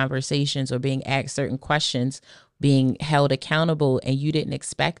certain conversations or being asked certain questions, being held accountable, and you didn't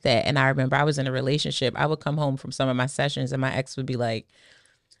expect that. And I remember I was in a relationship. I would come home from some of my sessions and my ex would be like,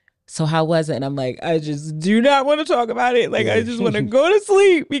 so how was it? And I'm like, I just do not want to talk about it. Like, I just want to go to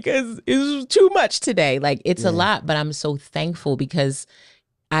sleep because it was too much today. Like, it's a lot, but I'm so thankful because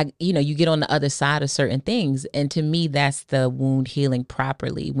you get on the other side of certain things. And to me, that's the wound healing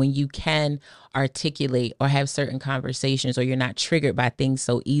properly. When you can articulate or have certain conversations or you're not triggered by things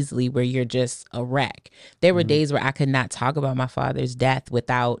so easily where you're just a wreck. There were days where I could not talk about my father's death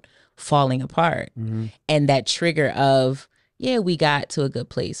without falling apart. And that trigger of, yeah, we got to a good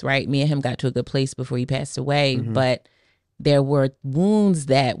place, right? Me and him got to a good place before he passed away, but there were wounds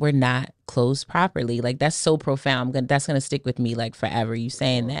that were not closed properly. Like, that's so profound. That's going to stick with me like forever, you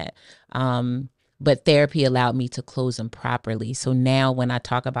saying that. But therapy allowed me to close them properly. So now when I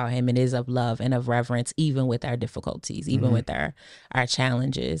talk about him, it is of love and of reverence, even with our difficulties, even with our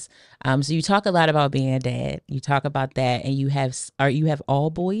challenges. So you talk a lot about being a dad. You talk about that, and you have all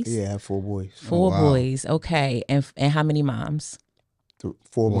boys? Yeah, I have 4 boys. 4 boys. Okay. And how many moms?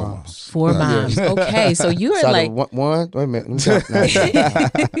 4 moms. 4 moms. Okay, so you are like one. Wait a minute.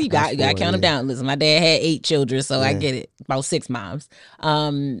 you got to count them down. Listen, my dad had 8 children, so I get it. About 6 moms.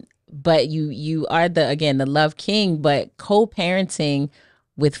 But you are the love king, but co-parenting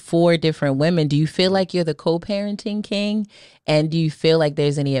with 4 different women. Do you feel like you're the co-parenting king? And do you feel like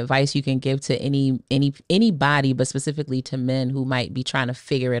there's any advice you can give to anybody, but specifically to men who might be trying to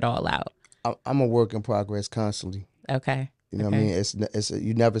figure it all out? I'm a work in progress constantly. Okay. You know what I mean? It's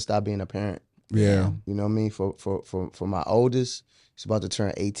you never stop being a parent. Yeah. You know what I mean? For my oldest, he's about to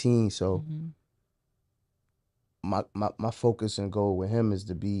turn 18. So my focus and goal with him is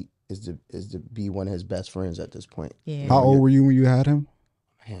to be one of his best friends at this point. Yeah. How old were you when you had him?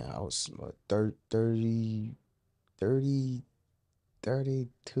 Man, I was 32.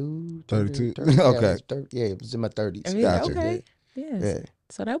 32? 30, Okay. yeah, it was in my 30s. Gotcha. Okay. Yes. Yeah.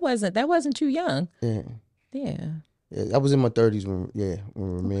 So that wasn't too young. Yeah. Yeah. Yeah, I was in my 30s when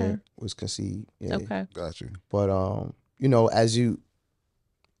Ramir was conceived. Yeah. Okay. Got you. But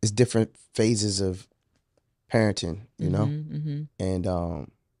it's different phases of parenting, you know? And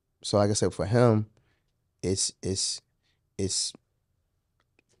so like I said, for him, it's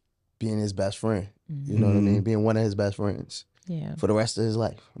being his best friend. You know what I mean? Being one of his best friends. Yeah. For the rest of his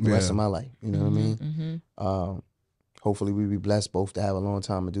life. For the rest of my life. You know what I mean? Hopefully we be blessed both to have a long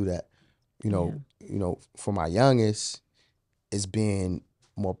time to do that. You know, for my youngest, it's being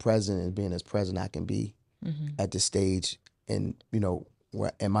more present and being as present I can be at this stage and,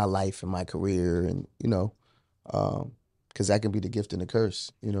 where in my life and my career and, because that can be the gift and the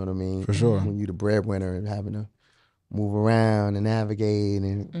curse. You know what I mean? For sure. When you're the breadwinner and having to move around and navigate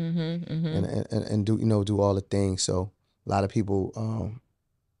and do, do all the things. So a lot of people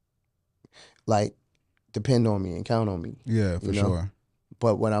depend on me and count on me. Yeah, for sure.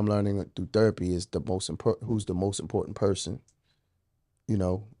 But what I'm learning through therapy is who's the most important person,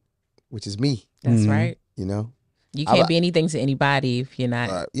 which is me. That's right. You can't be anything to anybody if you're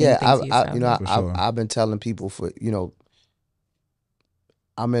not. I've been telling people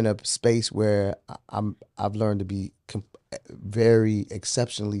I'm in a space where I've learned to be very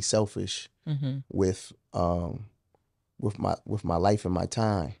exceptionally selfish with my life and my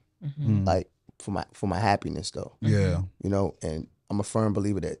time, like for my happiness though. Yeah. And I'm a firm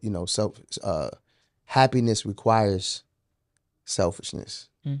believer that happiness requires selfishness,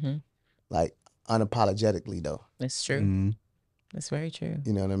 like unapologetically though. That's true. That's very true.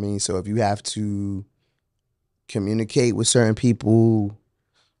 You know what I mean? So if you have to communicate with certain people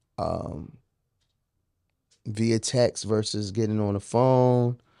via text versus getting on the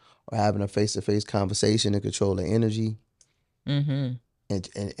phone or having a face-to-face conversation and control the energy, and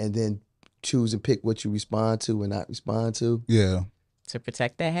then choose and pick what you respond to and not respond to. Yeah. To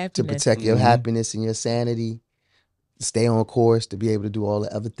protect that happiness. To protect your happiness and your sanity, stay on course, to be able to do all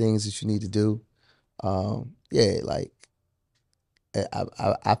the other things that you need to do. I feel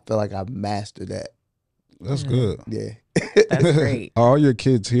like I've mastered that. That's good. Yeah. That's great. Are all your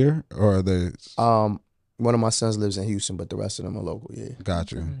kids here or are they? One of my sons lives in Houston, but the rest of them are local. Yeah.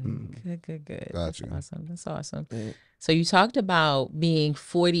 Got you. Good. Got you. Awesome. That's awesome. Yeah. So you talked about being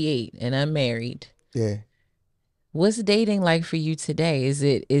 48 and unmarried. Yeah. What's dating like for you today? Is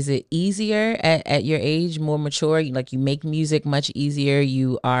it easier at your age, more mature? Like you make music much easier.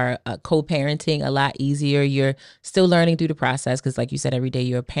 You are co-parenting a lot easier. You're still learning through the process because, like you said, every day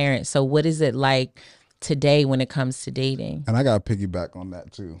you're a parent. So what is it like today when it comes to dating? And I got to piggyback on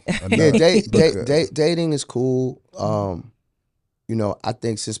that too. Yeah, dating is cool. You know, I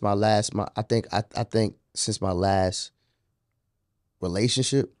think since my last, I think since my last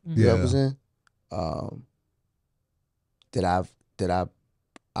relationship that I was in, that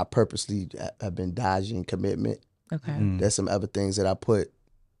I purposely have been dodging commitment. Okay. There's some other things that I put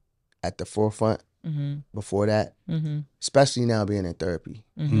at the forefront before that, especially now being in therapy.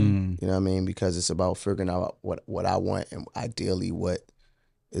 You know what I mean? Because it's about figuring out what I want and ideally what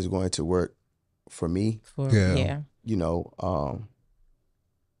is going to work for me. Yeah. You know,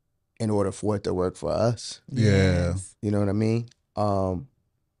 in order for it to work for us. Yeah. You know what I mean?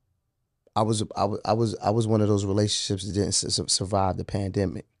 I was one of those relationships that didn't survive the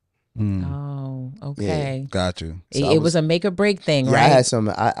pandemic. Oh, okay. Yeah, got you. So it was a make or break thing, yeah, right? I had some.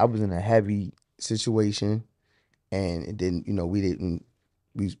 I was in a heavy situation, and it didn't. You know, we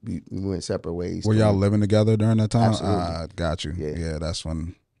went separate ways. Were y'all living together during that time? Absolutely. Got you. Yeah, that's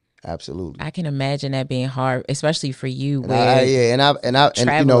when. Absolutely. I can imagine that being hard, especially for you. And you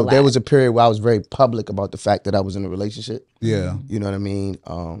know, there was a period where I was very public about the fact that I was in a relationship. Yeah. You know what I mean?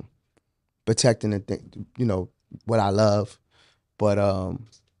 Protecting the you know, what I love. But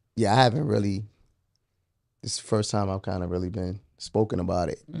yeah, I haven't really. This is the first time I've kind of really been spoken about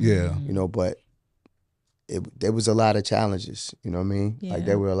it. Yeah. You know, but there was a lot of challenges. You know what I mean? Yeah. Like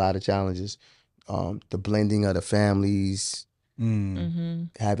there were a lot of challenges. The blending of the families,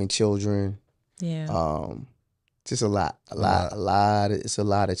 having children. Yeah. Just a lot. It's a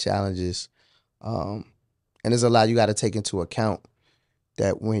lot of challenges. And there's a lot you got to take into account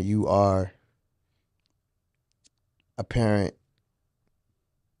that when you are a parent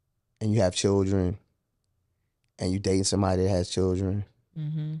and you have children and you dating somebody that has children,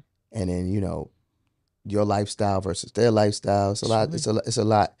 and then, you know, your lifestyle versus their lifestyle. It's a lot. It's a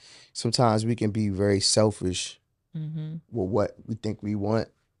lot. Sometimes we can be very selfish with what we think we want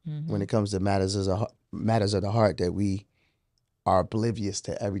when it comes to matters of the heart, that we are oblivious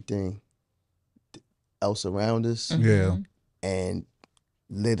to everything else around us. Yeah. And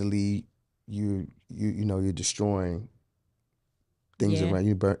literally you're destroying things around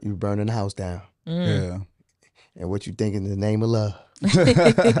you. You burning the house down. Yeah. And what you think in the name of love.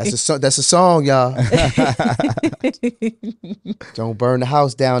 That's a song, y'all. Don't burn the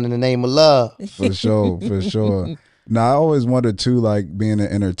house down in the name of love. For sure. Now I always wondered too, like being in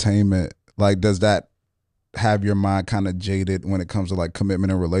entertainment, like does that have your mind kind of jaded when it comes to like commitment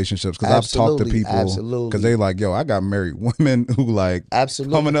and relationships? Because I've talked to people because they like, yo, I got married women who like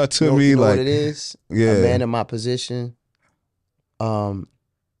coming up to me you know like what it is. Yeah. A man in my position,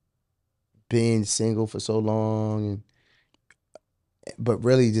 being single for so long, but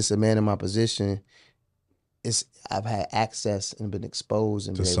really just a man in my position, I've had access and been exposed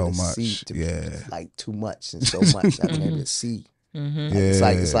and been able to see like too much and so much. I've been able to see.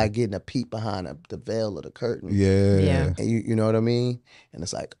 Like, it's like getting a peek behind the veil of the curtain. Yeah. And you know what I mean? And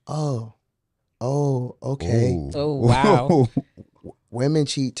it's like, oh, okay. Ooh. Oh, wow. Women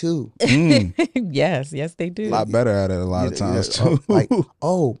cheat too. Yes, they do. A lot better at it a lot of times too. Like,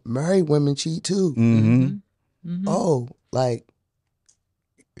 oh, married women cheat too. Oh, like,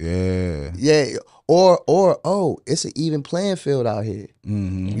 yeah. Or oh, it's an even playing field out here.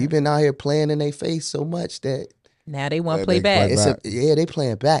 We've been out here playing in their face so much that now they want to play back. They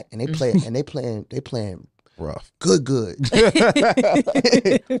playing back, and they playing rough. Good.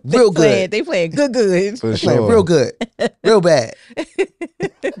 Real good. They playing good. For They sure. playing real good. Real bad.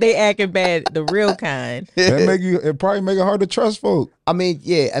 They acting bad, the real kind. It probably make it hard to trust folk. I mean,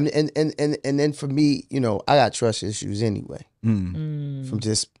 yeah, and then for me, you know, I got trust issues anyway from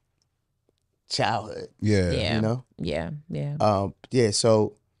just childhood. Yeah. You know. Yeah.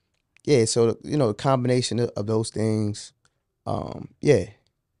 So you know, a combination of those things, it'll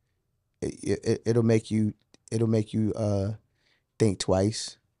make you think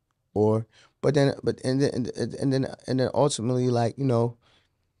twice, but then ultimately, like, you know,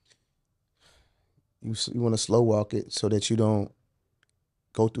 you want to slow walk it so that you don't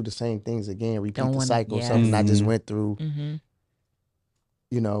go through the same things again, repeat the cycle. Something I just went through,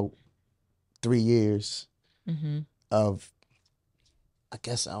 you know, 3 years of, I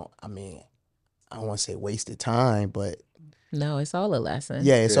guess I don't want to say wasted time, but no, it's all a lesson.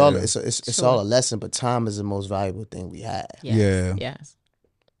 yeah, it's all a lesson. But time is the most valuable thing we have. Yes.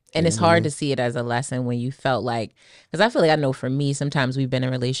 And it's hard to see it as a lesson when you felt like, because I feel like I know for me, sometimes we've been in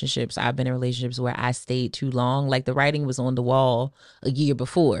relationships, I've been in relationships where I stayed too long. Like the writing was on the wall a year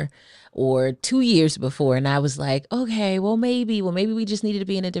before or 2 years before. And I was like, okay, well, maybe we just needed to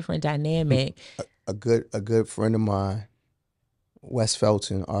be in a different dynamic. A good friend of mine, Wes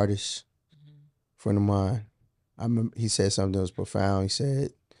Felton, artist, friend of mine, I remember he said something that was profound. He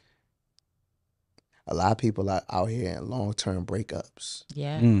said, a lot of people are out here in long-term breakups.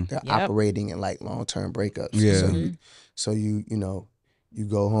 Yeah. They're operating in like long-term breakups. Yeah. So you you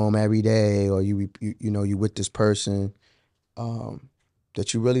go home every day, or you with this person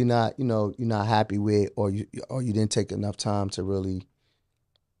that you really not, you're not happy with, or you didn't take enough time to really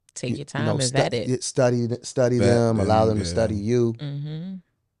take your time and vet it. Study them, allow them to study you. Mm-hmm.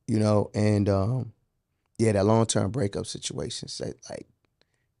 And that long-term breakup situations,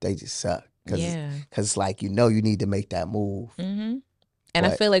 they just suck. Because it's like, you need to make that move. Mm-hmm. And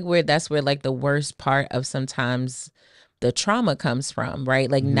I feel like that's where like the worst part of sometimes the trauma comes from, right?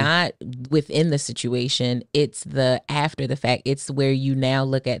 Like not within the situation, it's the after the fact. It's where you now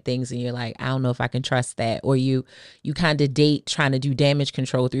look at things and you're like, I don't know if I can trust that. Or you kind of date trying to do damage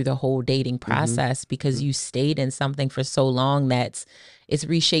control through the whole dating process because you stayed in something for so long it's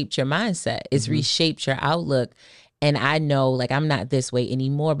reshaped your mindset. It's reshaped your outlook. And I know, like, I'm not this way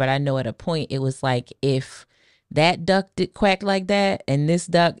anymore, but I know at a point it was like, if that duck did quack like that and this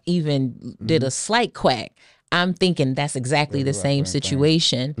duck even did a slight quack, I'm thinking that's exactly the same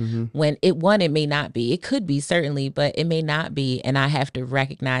situation. When it may not be. It could be, certainly, but it may not be. And I have to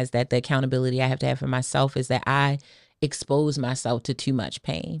recognize that the accountability I have to have for myself is that I exposed myself to too much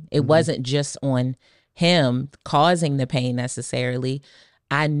pain. It wasn't just on him causing the pain necessarily.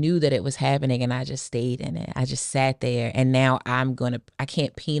 I knew that it was happening and I just stayed in it. I just sat there, and now I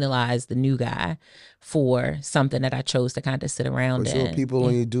can't penalize the new guy for something that I chose to kind of sit around in. Sure, people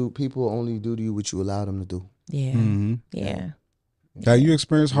only do to you what you allow them to do. Yeah. Yeah. Have you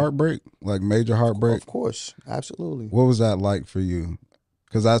experienced heartbreak, like major heartbreak? Of course, absolutely. What was that like for you?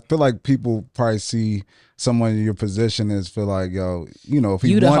 Because I feel like people probably see someone in your position and feel like, yo, if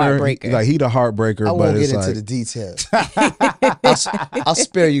he you the won her, heartbreaker. like he the heartbreaker. I won't get into the details. I'll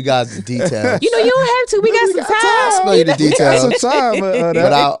spare you guys the details. You don't have to. We got some time. I'll spare you the details. We got some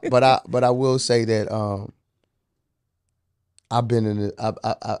time, but I will say that I've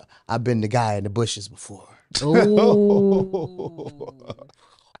been the guy in the bushes before.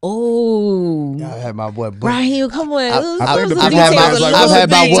 Oh, I had my boy. Raheem, come on. I've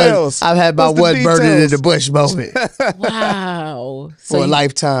had my one burned in the bush moment. Wow. For a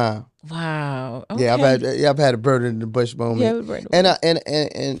lifetime. Wow. Okay. Yeah, I've had a burn in the bush moment. I've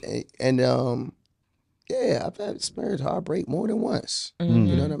had experienced heartbreak more than once. Mm-hmm.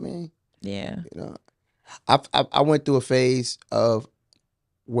 You know what I mean? Yeah. I went through a phase of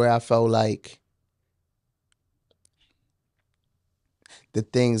where I felt like the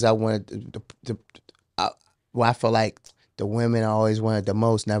things I wanted where I felt like the women I always wanted the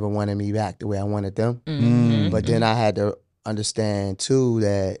most never wanted me back the way I wanted them. Mm-hmm. But then I had to understand too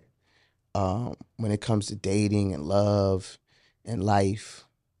that when it comes to dating and love and life,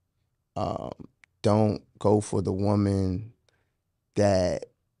 don't go for the woman that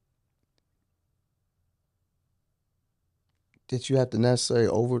you have to necessarily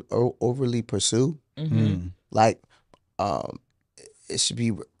overly pursue. Mm-hmm. Like, it should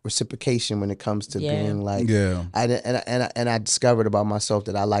be reciprocation when it comes to being like. Yeah. I discovered about myself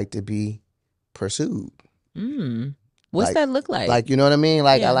that I like to be pursued. What's that look like? Like, you know what I mean?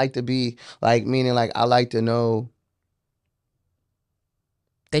 Like, I like to be like, meaning like I like to know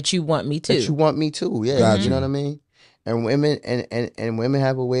that you want me to. That you want me to. Yeah. Gotcha. You know what I mean? And women and women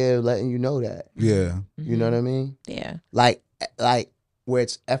have a way of letting you know that. Yeah. You know what I mean? Yeah. Like where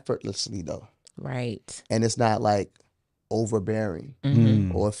it's effortlessly though. Right. And it's not like overbearing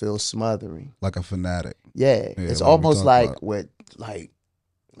or it feels smothering. Like a fanatic. Yeah. It's almost like with like,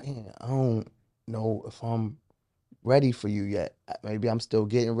 man, I don't know if I'm ready for you yet. Maybe I'm still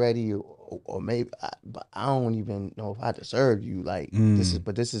getting ready or maybe but I don't even know if I deserve you. Like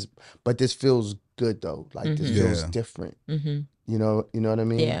this feels good though. Like this feels different. You know what I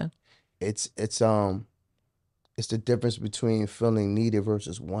mean? Yeah. It's the difference between feeling needed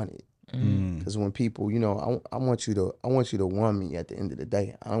versus wanted. Because when people, I want you to want me at the end of the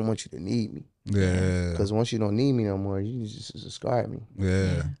day. I don't want you to need me. Yeah. Because once you don't need me no more, you just discard me.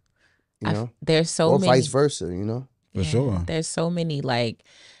 Yeah. You know? There's so many. Or vice versa, you know? For sure. There's so many like,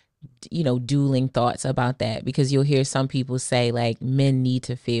 dueling thoughts about that, because you'll hear some people say like men need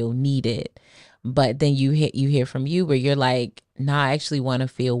to feel needed, But then you hear from you where you're like, nah, I actually want to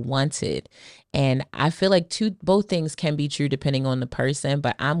feel wanted. And I feel like both things can be true depending on the person,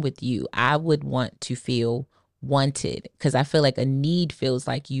 but I'm with you. I would want to feel wanted because I feel like a need feels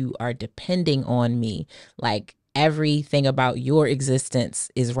like you are depending on me. Like everything about your existence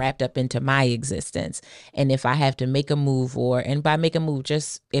is wrapped up into my existence. And if I have to make a move, and by make a move,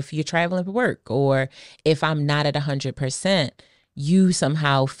 just if you're traveling for work or if I'm not at 100%, you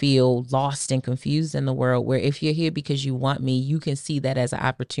somehow feel lost and confused in the world, where if you're here because you want me, you can see that as an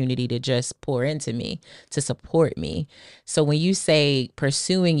opportunity to just pour into me, to support me. So when you say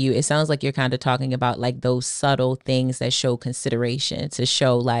pursuing you, it sounds like you're kind of talking about like those subtle things that show consideration, to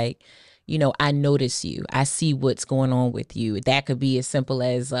show like, I notice you. I see what's going on with you. That could be as simple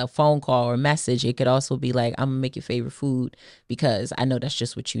as a phone call or message. It could also be like, I'm gonna make your favorite food because I know that's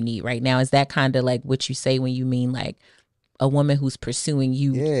just what you need right now. Is that kind of like what you say when you mean like a woman who's pursuing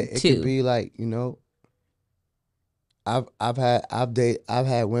you it too? could be like, I've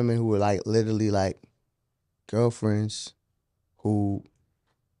had women who were like literally like girlfriends who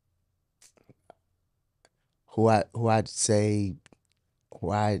I'd say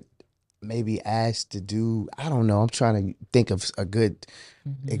who I maybe asked to do, I don't know, I'm trying to think of a good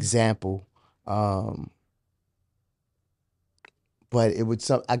example. But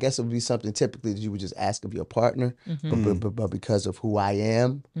I guess it would be something typically that you would just ask of your partner, but because of who I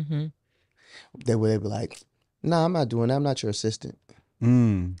am, they would be like, "Nah, I'm not doing that. I'm not your assistant."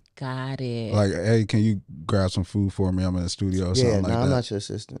 Got it. Like, hey, can you grab some food for me? I'm in the studio or something like that. I'm not your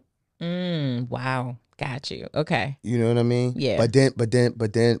assistant. Wow, got you. Okay. You know what I mean? Yeah. But then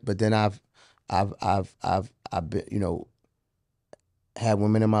I've been, had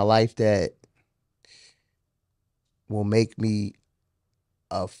women in my life that will make me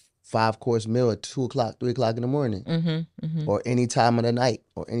a 5-course meal at 2 o'clock, 3 o'clock in the morning, or any time of the night,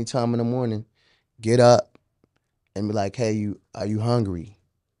 or any time in the morning. Get up and be like, "Hey, are you hungry?"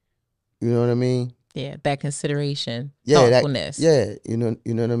 You know what I mean? Yeah, that consideration, thoughtfulness. You know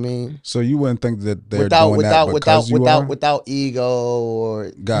what I mean. So you wouldn't think that they're doing that because you are? Without ego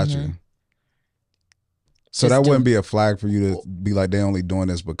or Got you. So Just that wouldn't be a flag for you to be like, they only doing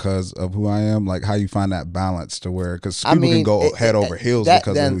this because of who I am? Like, how you find that balance to where, because people can go head over heels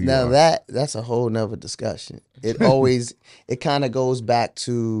because of who you are. That's a whole nother discussion. It always, it kind of goes back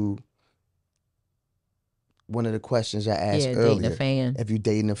to one of the questions I asked earlier. Dating a fan. If you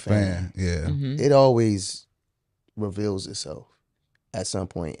dating a fan, Yeah. it always reveals itself at some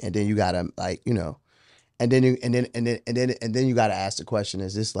point, and then you gotta like, and then you gotta ask the question: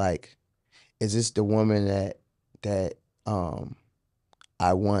 is this the woman that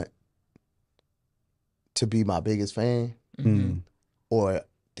I want to be my biggest fan, or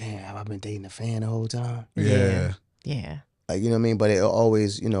damn, I've been dating a fan the whole time? Yeah. Like, you know what I mean? But it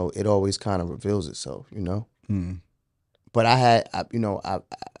always, it always kind of reveals itself, But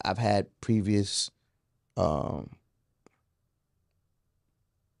I've had previous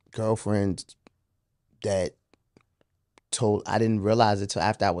girlfriends that I didn't realize it till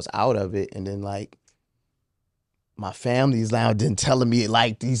after I was out of it, and then like my family's now then telling me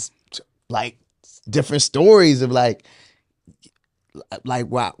like these like different stories of like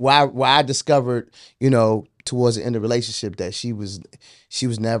why I discovered, towards the end of the relationship that she was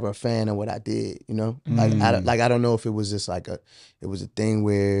never a fan of what I did, like I don't know if it was just like it was a thing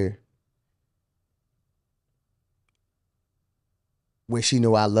where she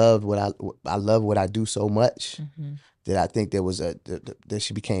knew I loved what I do so much that I think there was that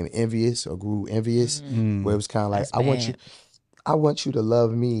she became envious or grew envious, where it was kind of like, I want you to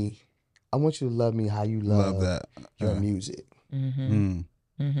love me. I want you to love me how you love that. your music. Mm-hmm.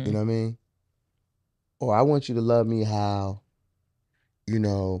 You know what I mean? Or I want you to love me how you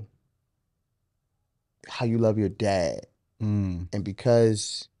love your dad. And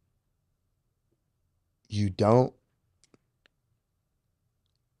because you don't,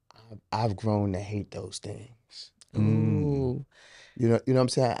 I've grown to hate those things. Ooh. You know what I'm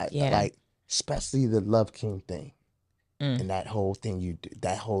saying? Yeah. Especially the Love King thing. And that whole thing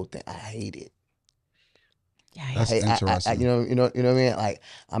I hate it. Yeah, that's interesting. You know what I mean? Like,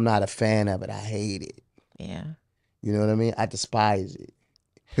 I'm not a fan of it. I hate it. Yeah. You know what I mean? I despise it.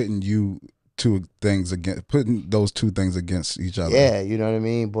 Putting those two things against each other. Yeah, you know what I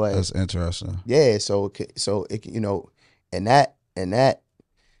mean? But that's interesting. Yeah, so it and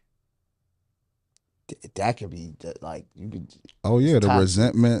that could be like, you could. Oh yeah, the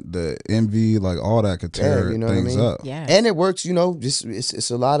resentment, the envy, like all that could tear things up. Yeah, and it works. Just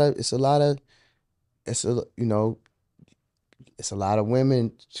it's a lot of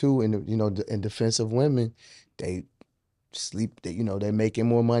women too, in defense of women, they sleep. You know, they're making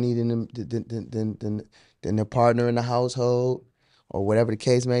more money than the partner in the household, or whatever the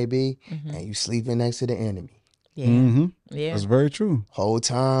case may be, and you sleeping next to the enemy. Yeah. Yeah. That's very true. Whole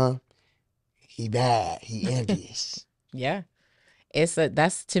time, he bad. He envious. Yeah.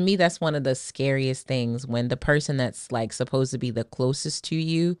 That's to me, that's one of the scariest things, when the person that's like supposed to be the closest to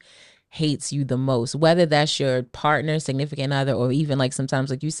you hates you the most, whether that's your partner, significant other, or even like sometimes,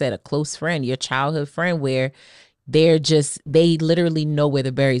 like you said, a close friend, your childhood friend, where they literally know where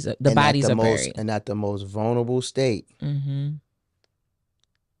the bodies are buried. And at the most vulnerable state, Mm-hmm.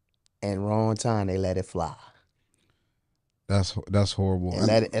 and wrong time, they let it fly. That's horrible.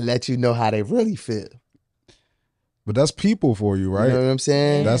 And let you know how they really feel. But that's people for you, right? You know what I'm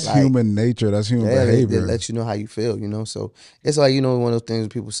saying? That's like, human nature. That's human behavior. They let you know how you feel, you know? So it's like, you know, one of those things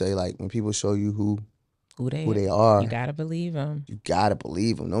people say, like, when people show you who they are, you gotta believe them. You gotta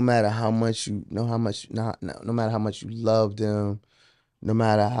believe them, no matter how much you no matter how much you love them, no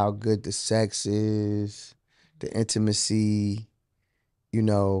matter how good the sex is, the intimacy. You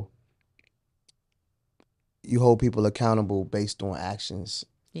know, you hold people accountable based on actions.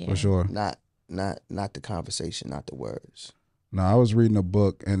 Yeah. For sure. Not the conversation, not the words. No, I was reading a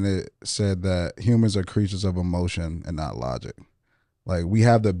book and it said that humans are creatures of emotion and not logic. Like, we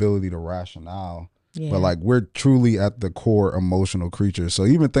have the ability to rationale, but like, we're truly at the core emotional creatures. So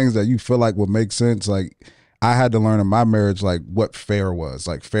even things that you feel like would make sense, like, I had to learn in my marriage, like, what fair was.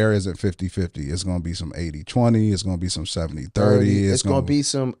 Like, fair isn't 50-50. It's going to be some 80-20. It's going to be some 70-30. It's going to be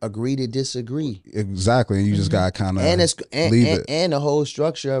some agree to disagree. Exactly. And you just got to kind of leave it. And the whole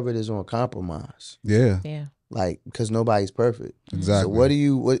structure of it is on compromise. Yeah. Yeah. Like, because nobody's perfect. Exactly.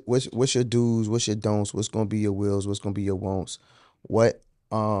 So what's your do's, what's your don'ts, what's going to be your wills, what's going to be your wants? What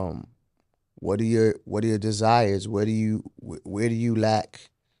are your desires? Where do you lack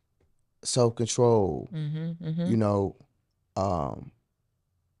self-control? You know,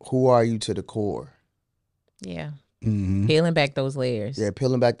 who are you to the core? Yeah. Peeling back those layers. Yeah,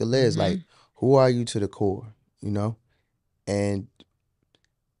 peeling back the layers. Like, who are you to the core? You know, and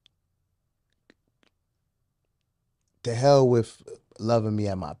the hell with loving me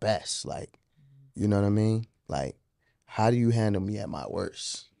at my best. Like, you know what I mean? Like, how do you handle me at my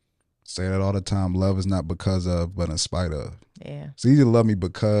worst? Say that all the time. Love is not because of, but in spite of. Yeah. It's easy to love me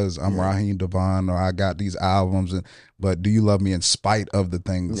because I'm Raheem DeVaughn or I got these albums, but do you love me in spite of the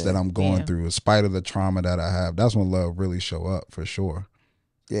things that I'm going through, in spite of the trauma that I have? That's when love really show up, for sure.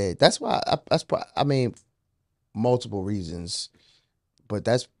 Yeah, that's why. I mean, multiple reasons, but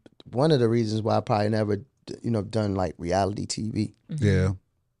that's one of the reasons why I probably never, done like reality TV. Yeah.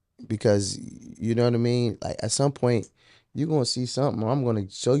 Because, you know what I mean? Like, at some point, you're going to see something, or I'm going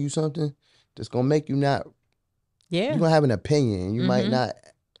to show you something that's going to make you not, you're going to have an opinion. You might not,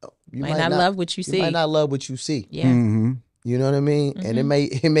 love what you see. You might not love what you see. Yeah. You know what I mean? And it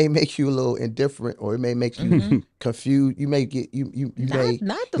may make you a little indifferent, or it may make you confused. You may get, you may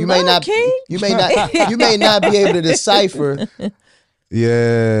not be able to decipher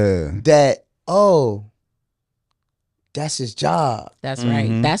that, oh, that's his job. That's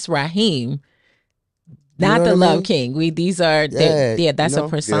right. That's Raheem. Not the Love King. That's a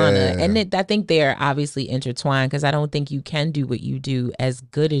persona. Yeah. And I think they're obviously intertwined, because I don't think you can do what you do as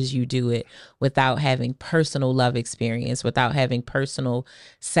good as you do it without having personal love experience, without having personal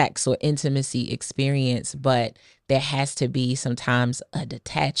sex or intimacy experience. But there has to be sometimes a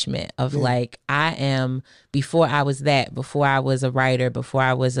detachment of like, before I was a writer, before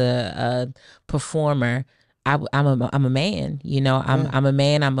I was a performer, I'm a man, I'm a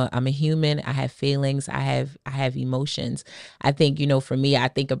man. I'm a human. I have feelings. I have emotions. I think, for me, I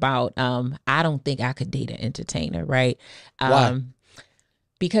think about, I don't think I could date an entertainer. Right. Why?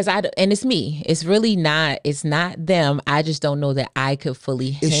 Because and it's me. It's really not, it's not them. I just don't know that I could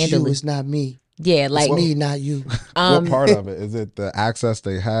fully handle it. It's not me. Yeah. Like it's me, not you. What part of it? Is it the access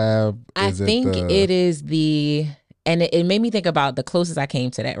they have? I think it is and it made me think about the closest I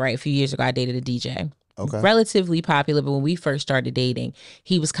came to that, right? A few years ago, I dated a DJ. Okay. Relatively popular, but when we first started dating,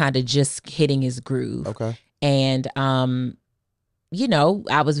 he was kind of just hitting his groove. Okay. And I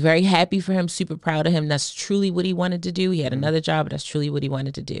was very happy for him, super proud of him. That's truly what he wanted to do. He had another job, but that's truly what he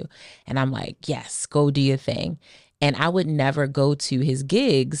wanted to do. And I'm like, yes, go do your thing. And I would never go to his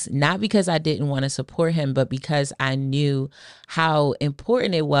gigs, not because I didn't want to support him, but because I knew how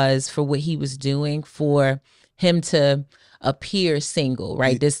important it was for what he was doing for him to appear single,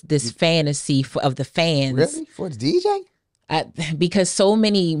 right? This fantasy of the fans. Really? For the DJ? Because so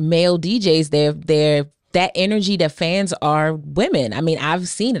many male DJs, they're that energy that fans are women. I mean, I've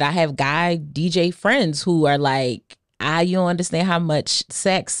seen it. I have guy DJ friends who are like, you don't understand how much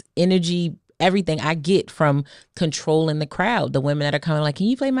sex, energy, everything I get from controlling the crowd. The women that are coming like, can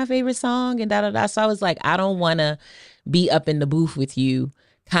you play my favorite song? And da da da. So I was like, I don't want to be up in the booth with you,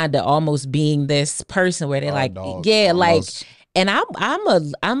 kind of almost being this person where they're like, dog, yeah, almost. like, and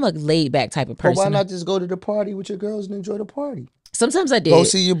I'm a laid back type of But person. why not just go to the party with your girls and enjoy the party? Sometimes I did. Go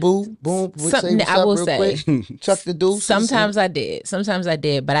see your boo. Boom. Say what's I up will real say, quick. Chuck the deuce. Sometimes I did. Sometimes I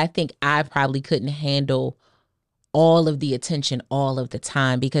did. But I think I probably couldn't handle all of the attention all of the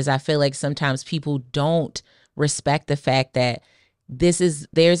time, because I feel like sometimes people don't respect the fact that there's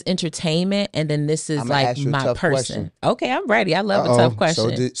entertainment, and then this is like my person. Question. Okay, I'm ready. I love a tough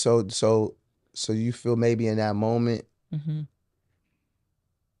question. So you feel maybe in that moment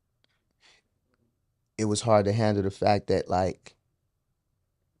it was hard to handle the fact that like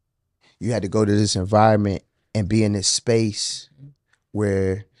you had to go to this environment and be in this space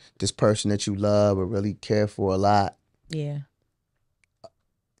where this person that you love or really care for a lot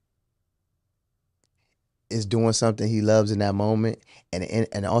is doing something he loves in that moment,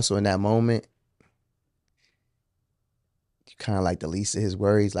 and also in that moment you kind of like the least of his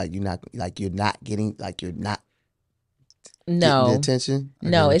worries, like you're not getting the attention.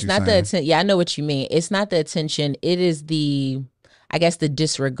 No, it's not the attention. Yeah, I know what you mean. It's not the attention. It is I guess the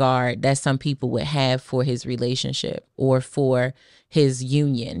disregard that some people would have for his relationship or for his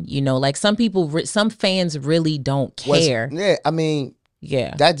union. You know, like some fans really don't care.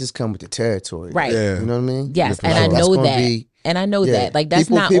 That just comes with the territory, right? Yeah. You know what I mean? Yes, and I know that. And I know that, like,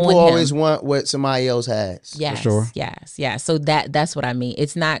 that's not people on always him. want what somebody else has. Yes, for sure. Yes, yeah. So that's what I mean.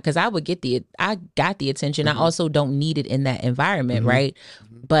 It's not because I got the attention. I also don't need it in that environment, right?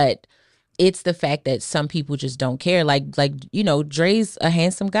 But it's the fact that some people just don't care. Like you know, Dre's a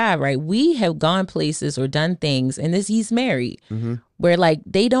handsome guy, right? We have gone places or done things, and he's married, where like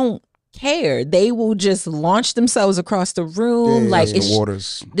they don't care. They will just launch themselves across the room, like it's the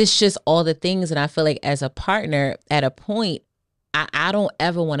waters. It's just all the things, and I feel like as a partner, at a point, I don't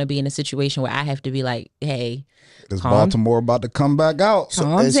ever want to be in a situation where I have to be like, hey, is Baltimore about to come back out?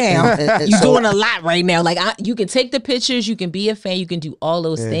 Calm down. You're doing a lot right now. Like you can take the pictures, you can be a fan, you can do all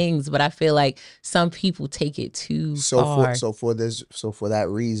those things, but I feel like some people take it too far. So for that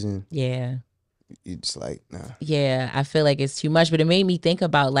reason, you just like, nah. Yeah, I feel like it's too much. But it made me think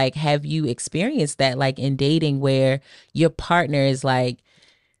about, like, have you experienced that, like, in dating where your partner is like,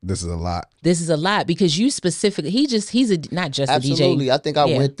 this is a lot. This is a lot, because you specifically, he's not just absolutely. a DJ. I think I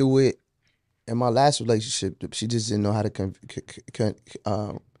went through it in my last relationship. She just didn't know how to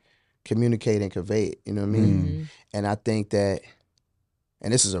communicate and convey it. You know what I mean? And I think that,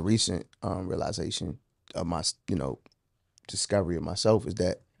 and this is a recent realization of my, discovery of myself, is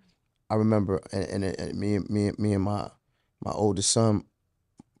that I remember, and me and my oldest son,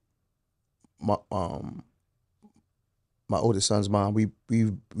 my oldest son's mom, we've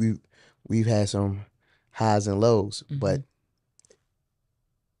had some highs and lows, but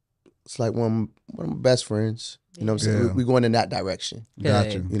it's like one of my best friends. You know what I'm saying? We're going in that direction.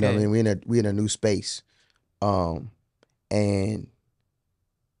 Got you. You know what I mean? We in a new space. And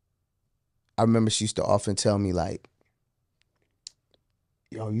I remember she used to often tell me, like,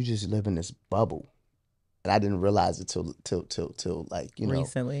 yo, you just live in this bubble. And I didn't realize it till like,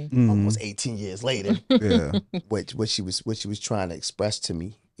 recently, almost 18 years later. Yeah. what she was trying to express to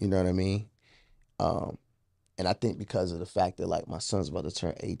me. You know what I mean? And I think because of the fact that, like, my son's about to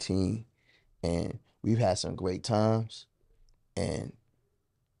turn 18 and we've had some great times,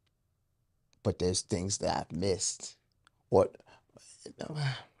 but there's things that I've missed, or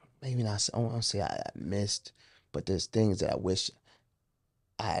maybe not, I don't want to say I missed, but there's things that I wish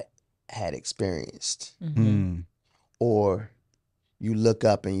I had experienced. Or you look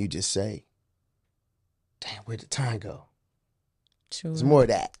up and you just say, damn, where'd the time go? Sure. It's more of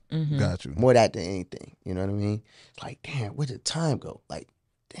that. Got you. More of that than anything. You know what I mean? It's like, damn, where'd the time go? Like,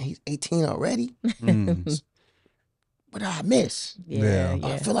 damn, he's 18 already? What did I miss? Yeah.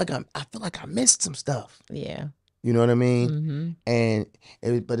 I feel like I missed some stuff. Yeah. You know what I mean?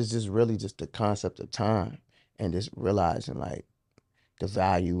 But it's just really just the concept of time, and just realizing, like, the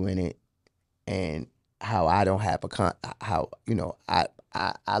value in it, and how I don't have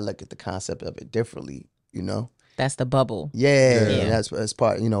I look at the concept of it differently, That's the bubble. Yeah. That's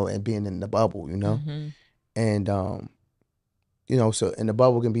part, and being in the bubble, and so, and the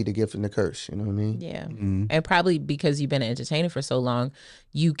bubble can be the gift and the curse, you know what I mean? Yeah. And probably because you've been an entertainer for so long,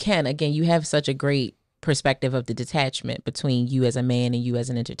 you have such a great perspective of the detachment between you as a man and you as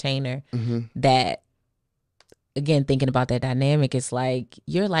an entertainer, that, again, thinking about that dynamic, it's like,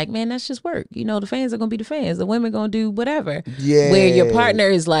 you're like, man, that's just work. The fans are going to be the fans. The women going to do whatever. Yeah. Where your partner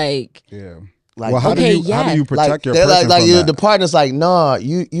is like, Like, well, how do you protect like, your they're person like from that? the partner's like, nah,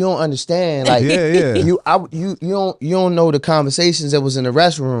 you don't understand. Like, yeah. you don't know the conversations that was in the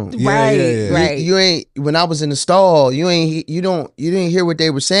restroom. Right. You ain't, when I was in the stall, you didn't hear what they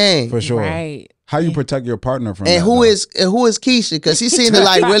were saying. For sure. Right. How you protect your partner from And that? who is Keisha? Because she seemed to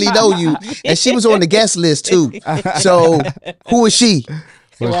like really know you, and she was on the guest list too. So who is she?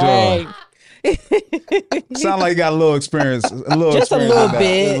 For Right. sure. Sound like you got a little experience. Just a little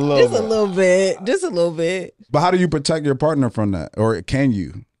bit. Just a little bit. But how do you protect your partner from that? Or can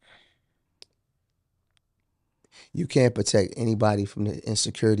you? You can't protect anybody from the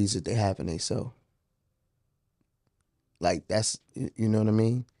insecurities that they have in themselves. Like, that's, you know what I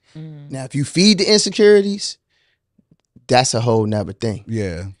mean? Now, if you feed the insecurities, that's a whole nother thing.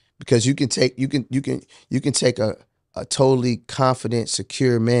 Yeah. Because you can take a totally confident,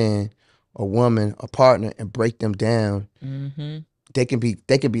 secure man or woman, a partner, and break them down. Mm-hmm. They can be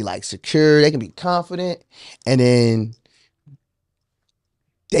like secure, they can be confident, and then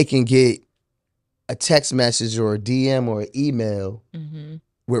they can get a text message or a DM or an email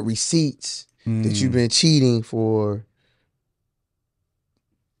with receipts that you've been cheating for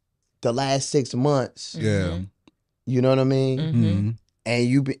the last 6 months. Yeah. You know what I mean? Mm-hmm. And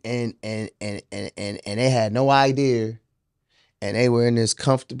you be, and they had no idea, and they were in this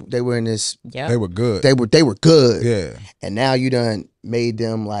comfortable. They were in this. Yeah. They were good. They were good. Yeah. And now you done made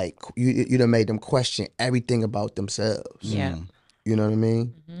them like you done made them question everything about themselves. Yeah. You know what I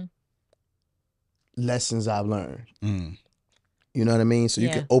mean? Mm-hmm. Lessons I've learned. Mm. You know what I mean? So you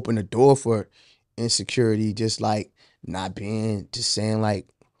can open the door for insecurity, just like not being, just saying like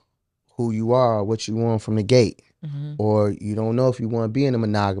who you are, or what you want from the gate. Mm-hmm. Or you don't know if you want to be in a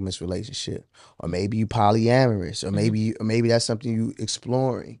monogamous relationship, or maybe you polyamorous, or maybe that's something you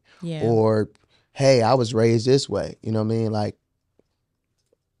exploring. Yeah. Or, hey, I was raised this way. You know what I mean? Like,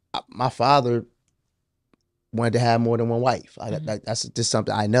 my father wanted to have more than one wife. That's just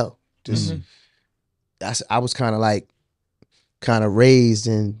something I know. Just I was kind of raised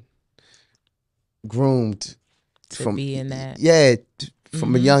and groomed to be in that. Yeah,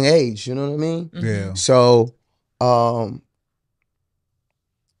 from a young age. You know what I mean? Yeah. So,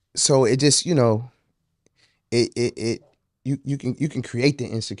 so it just, you know, you can create the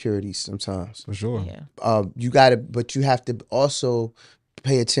insecurities sometimes. For sure. Yeah. But you have to also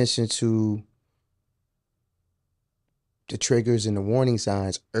pay attention to the triggers and the warning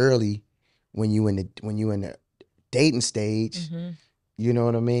signs early when you in the dating stage. You know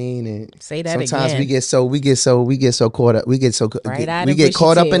what I mean? And say that sometimes again. we get so caught up. We get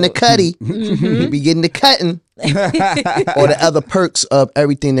caught up in the cutty. We be getting the cutting or the other perks of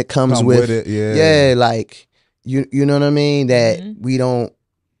everything that comes with it. Yeah, like you know what I mean? That we don't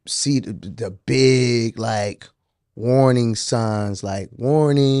see the big like warning signs, like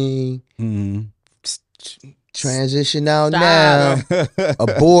warning, transition out now,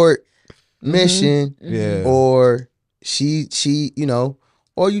 abort mission, or she, you know,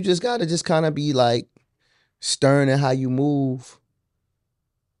 or you just gotta just kind of be like stern in how you move,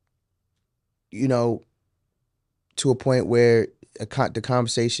 you know, to a point where the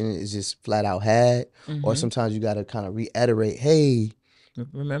conversation is just flat out had, or sometimes you gotta kind of reiterate, hey,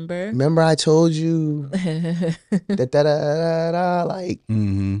 remember I told you that like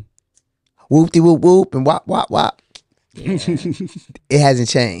whoop de whoop whoop and wop wop wop. Yeah. It hasn't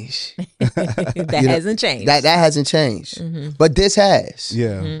changed. That hasn't changed. That hasn't changed. But this has.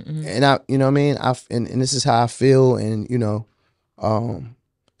 Yeah. And I, you know what I mean? And this is how I feel, and you know,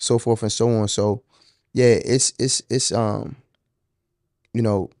 so forth and so on. So yeah, it's you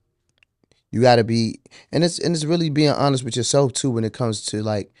know, you gotta be, and it's really being honest with yourself too when it comes to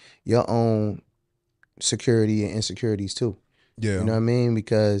like your own security and insecurities too. Yeah. You know what I mean?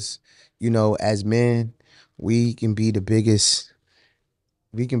 Because, you know, as men, we can be the biggest,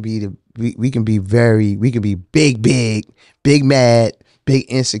 we can be big mad, big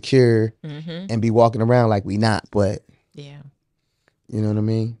insecure, and be walking around like we not, but yeah. You know what I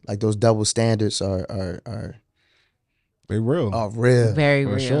mean? Like those double standards are they real. Are real. Very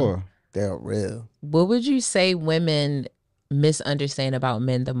For real. Sure. They're real. What would you say women misunderstand about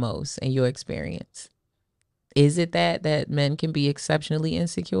men the most in your experience? Is it that men can be exceptionally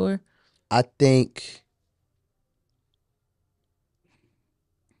insecure? I think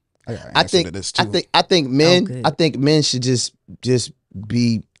I think men should just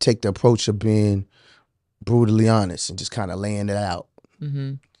take the approach of being brutally honest and just kind of laying it out.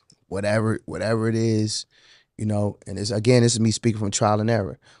 Whatever it is, you know, and this is me speaking from trial and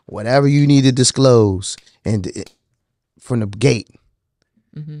error. Whatever you need to disclose and from the gate,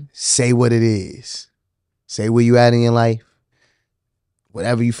 say what it is. Say where you at in your life.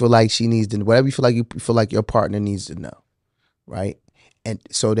 whatever you feel like she needs to, whatever you feel like your partner needs to know, right? And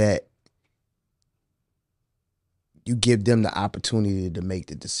so that you give them the opportunity to make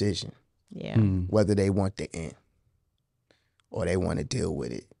the decision, whether they want the end or they want to deal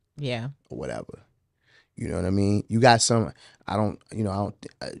with it, or whatever. You know what I mean? You got some.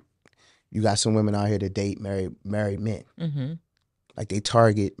 You got some women out here that date married men. Mm-hmm. Like they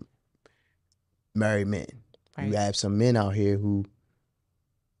target married men. Right. You have some men out here who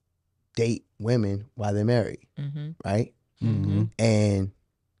date women while they're married, right? Mm-hmm. And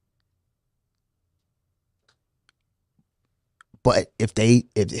but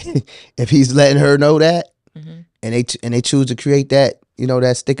if he's letting her know that, and they choose to create that,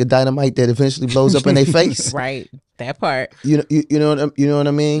 that stick of dynamite that eventually blows up in their face, right? That part, you know what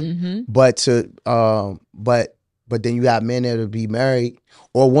I mean. Mm-hmm. But then you got men that'll be married,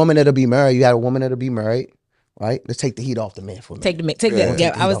 or a woman that'll be married. You got a woman that'll be married, right? Let's take the heat off the men for a minute. Take that.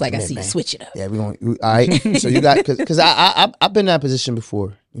 Yeah, I was like, I see you switch it up. Yeah, all right. So you got because I've been in that position before.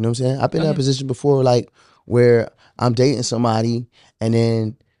 You know what I'm saying? I've been in that position before, like where I'm dating somebody and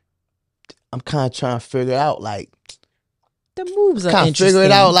then I'm kind of trying to figure out like the moves are kind of interesting. figure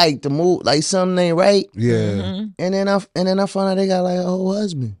it out like the move, like something ain't right. Yeah. And then I find out they got like a whole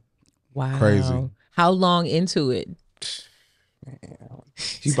husband. Wow. Crazy. How long into it?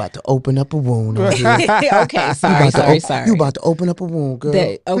 You about to open up a wound over here. Okay, sorry. You about to open up a wound, girl.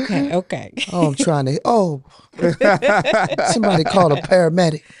 Okay. Oh, I'm trying to. Oh, somebody call a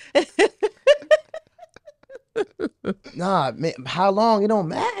paramedic. Nah, man. How long? It don't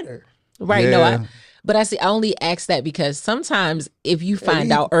matter. Right. Yeah. No, but I only ask that because sometimes if you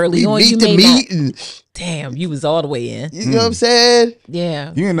find out early on, you may not. Damn, you was all the way in. You know what I'm saying?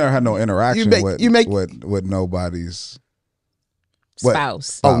 Yeah. You ain't never had no interaction with nobody's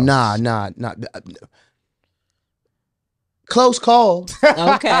spouse. Oh, nah. Close call.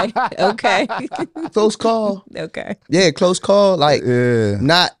 Okay. Close call. Okay. Yeah, close call. Like, Yeah.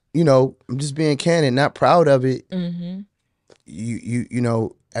 not, I'm just being candid, not proud of it. Mm-hmm.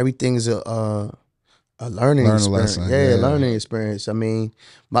 Everything's a learning experience. lesson. Yeah, learning experience. I mean,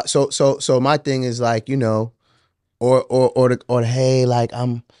 so my thing is like, or hey, like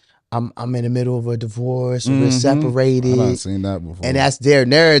I'm in the middle of a divorce, or we're separated. I've seen that before, and that's their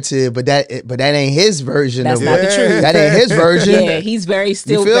narrative, but that ain't his version. That's not the truth. That ain't his version. Yeah, he's very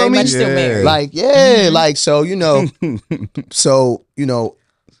still much still married. Like, like so,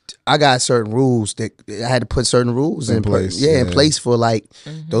 I got certain rules that I had to put certain rules in place. In place for like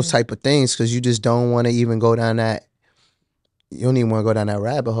those type of things, because you just don't want to even go down that. You don't even want to go down that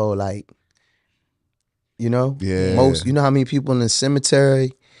rabbit hole, like, most. You know how many people in the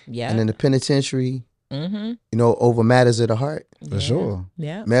cemetery, and in the penitentiary, over matters of the heart, for sure.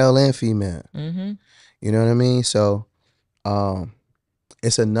 Yeah, male and female. Mm-hmm. You know what I mean? So,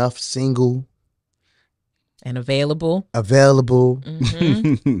 it's enough single and available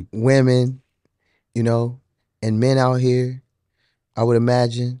women, and men out here. I would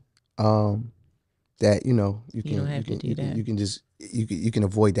imagine that you don't have to do that. You can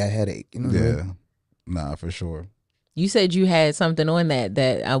avoid that headache. You know what I mean? Nah, for sure. You said you had something on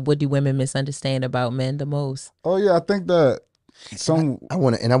that. What do women misunderstand about men the most? Oh yeah, I think that I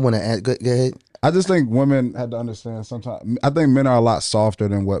want to add. Go ahead. I just think women had to understand sometimes. I think men are a lot softer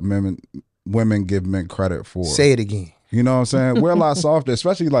than what women give men credit for. Say it again. You know what I'm saying? We're a lot softer,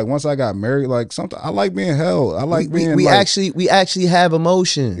 especially like once I got married. Like I like being held. I like being. We actually have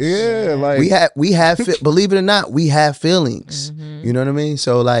emotions. Yeah, like we have. Believe it or not, we have feelings. You know what I mean?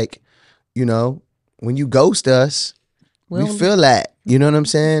 So like, when you ghost us, we feel that. You know what I'm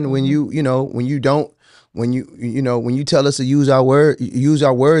saying? When you don't. When you tell us to use our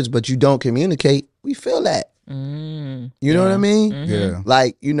words, but you don't communicate, we feel that. You know what I mean? Yeah.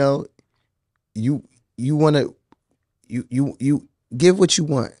 Like, you want to, you give what you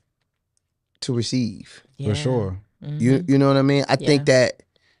want to receive. For sure. You know what I mean? I think that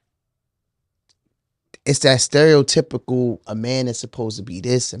it's that stereotypical, a man is supposed to be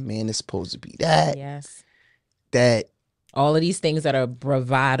this, a man is supposed to be that. Yes. That all of these things that are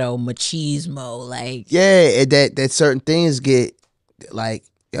bravado, machismo, like that certain things get like,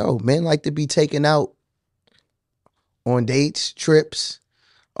 men like to be taken out on dates, trips,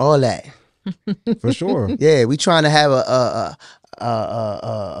 all that. For sure. Yeah, we trying to have a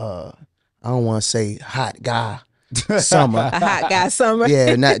I don't want to say hot guy summer. A hot guy summer.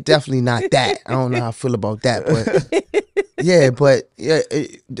 Yeah, definitely not that. I don't know how I feel about that, but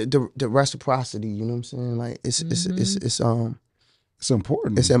the reciprocity. You know what I'm saying? Like it's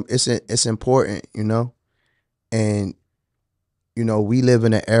important. It's important. And we live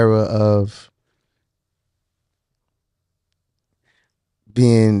in an era of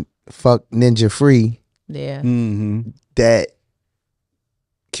being fuck ninja free. Yeah. That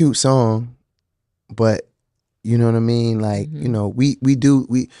cute song, but you know what I mean? Like, you know, we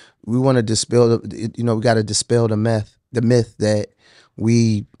want to dispel we got to dispel the myth that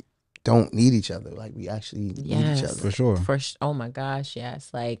we don't need each other. Like, we actually need each other. For sure. Oh my gosh,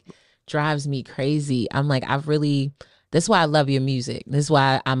 yes. Like, drives me crazy. I'm like, that's why I love your music. This is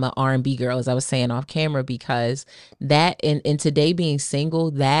why I'm an R&B girl, as I was saying off camera, because that, and today being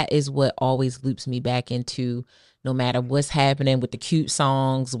single, that is what always loops me back into, no matter what's happening, with the cute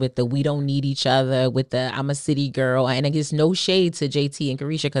songs, with the we don't need each other, with the I'm a city girl. And it gives no shade to JT and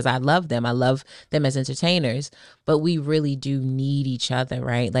Carisha, because I love them. I love them as entertainers. But we really do need each other,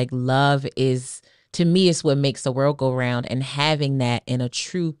 right? Like, love is, to me, it's what makes the world go round. And having that in a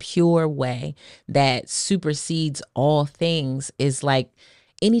true, pure way that supersedes all things is like,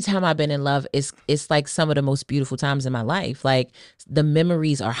 anytime I've been in love, it's like some of the most beautiful times in my life. Like, the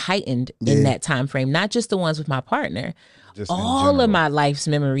memories are heightened in that time frame, not just the ones with my partner. Just all of my life's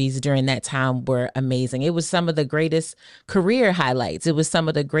memories during that time were amazing. It was some of the greatest career highlights. It was some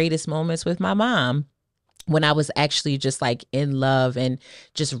of the greatest moments with my mom, when I was actually just like in love and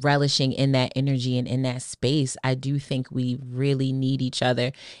just relishing in that energy and in that space. I do think we really need each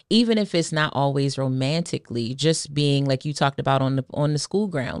other, even if it's not always romantically, just being, like you talked about on the school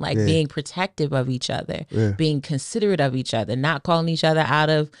ground, like being protective of each other, being considerate of each other, not calling each other out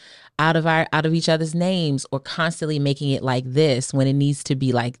of each other's names, or constantly making it like this when it needs to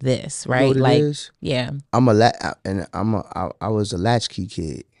be like this, right? You know what it is? Yeah. I was a latchkey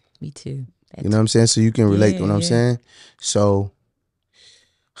kid. Me too. You know what I'm saying? So you can relate to what I'm saying? So,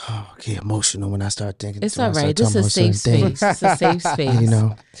 I get emotional when I start thinking. It's all right. This is a safe space. It's a safe space. You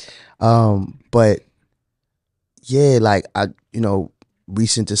know? But, yeah, like,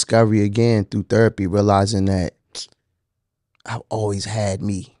 recent discovery again through therapy, realizing that I've always had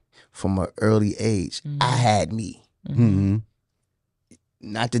me from an early age. I had me.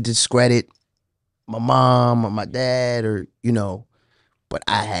 Not to discredit my mom or my dad or, but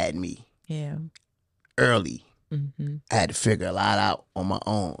I had me. Yeah. Early. I had to figure a lot out on my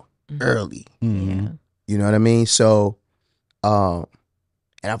own early. Yeah. You know what I mean? So, and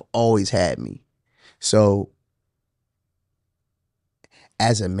I've always had me. So,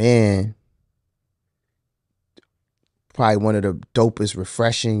 as a man, probably one of the dopest,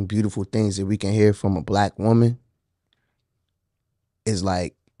 refreshing, beautiful things that we can hear from a black woman is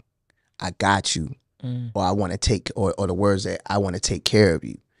like, I got you. Or I want to take, or the words that I want to take care of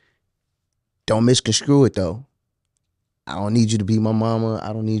you. Don't misconstrue it though. I don't need you to be my mama.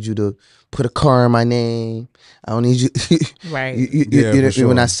 I don't need you to put a car in my name. I don't need you. Right.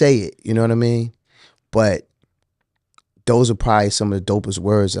 When I say it, you know what I mean? But those are probably some of the dopest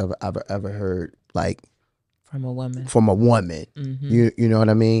words I've ever heard. Like, from a woman. You know what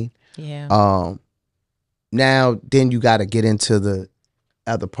I mean? Yeah. Now then you got to get into the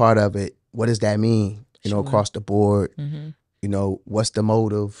other part of it. What does that mean? Across the board. What's the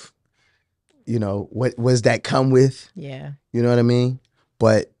motive? What does that come with? Yeah. You know what I mean?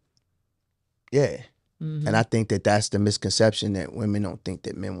 But yeah. And I think that that's the misconception, that women don't think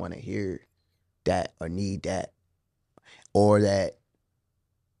that men want to hear that or need that, or that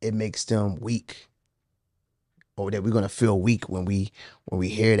it makes them weak, or that we're going to feel weak when we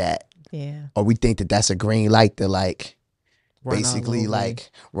hear that. Yeah. Or we think that that's a green light to like basically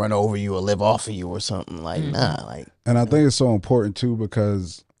like run over you or live off of you or something. Like, nah, like. And I think it's so important too,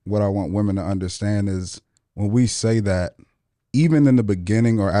 because what I want women to understand is, when we say that, even in the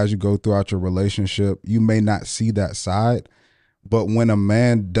beginning or as you go throughout your relationship, you may not see that side. But when a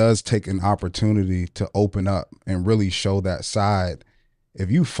man does take an opportunity to open up and really show that side,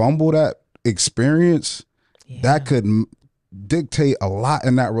 if you fumble that experience, that could dictate a lot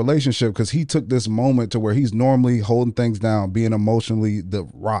in that relationship, because he took this moment to where he's normally holding things down, being emotionally the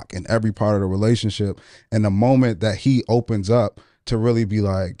rock in every part of the relationship. And the moment that he opens up to really be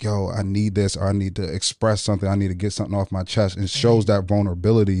like, yo, I need this, or I need to express something, I need to get something off my chest, and shows that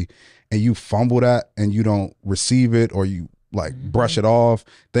vulnerability, and you fumble that and you don't receive it, or you like brush it off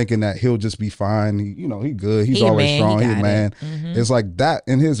thinking that he'll just be fine. He good. He's always strong. He's a man. It's like that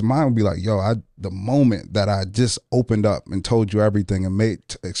in his mind would be like, yo, the moment that I just opened up and told you everything and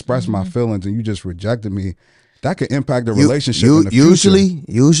expressed my feelings, and you just rejected me, that could impact the relationship in the future.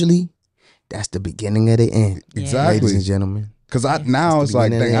 Usually that's the beginning of the end. Exactly. Ladies and gentlemen. Because now it's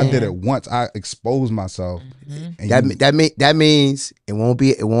like, dang, I did it once. I exposed myself. And that means it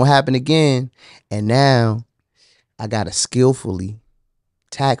won't happen again. And now I gotta skillfully,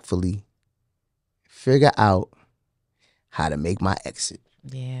 tactfully figure out how to make my exit.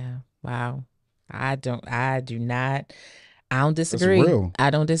 Yeah. Wow. I do not. I don't disagree. It's real. I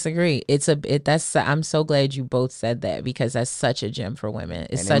don't disagree. I'm so glad you both said that, because that's such a gem for women.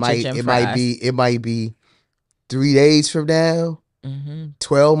 It's such a gem for us. It might be 3 days from now,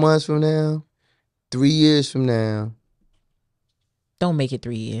 12 months from now, 3 years from now. Don't make it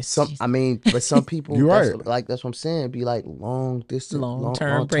 3 years. But some people, You're right. that's what I'm saying. Be like long distance,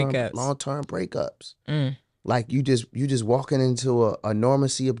 long-term breakups. Long-term breakups. Like you just walking into a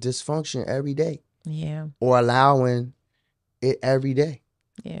normacy of dysfunction every day. Yeah. Or allowing it every day.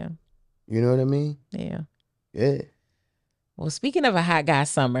 Yeah. You know what I mean? Yeah. Yeah. Well, speaking of a hot guy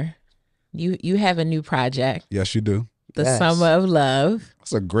summer, you have a new project. Yes, you do. The Summer of Love.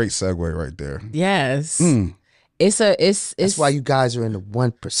 That's a great segue right there. Yes. That's why you guys are in the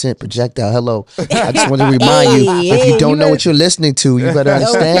 1% projectile. Hello. I just want to remind you, if you don't know what you're listening to, you better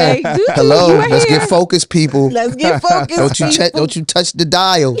understand. Okay. Hello. Let's get focused, people. Let's get focused. Don't you touch the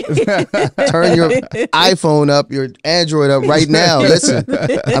dial. Turn your iPhone up, your Android up right now. Listen.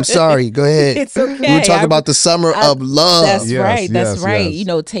 I'm sorry. Go ahead. It's okay. We were talking about the Summer of Love. That's right. That's right. You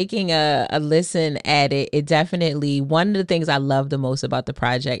know, taking a listen at it, it definitely, one of the things I love the most about the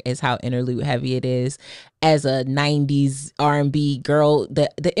project is how interlude heavy it is. As a 90s R&B girl,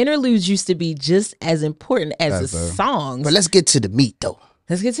 the interludes used to be just as important as the songs. But let's get to the meat, though.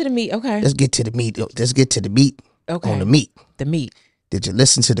 Let's get to the meat, okay. Let's get to the meat. Okay. On the meat. The meat. Did you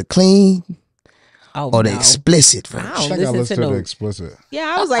listen to the clean? Or the explicit version? I think I listened to the explicit.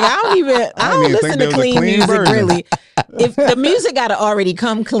 Yeah, I was like, I don't listen to clean music version. Really. If the music gotta already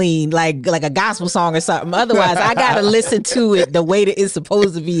come clean, like a gospel song or something. Otherwise, I gotta listen to it the way that it's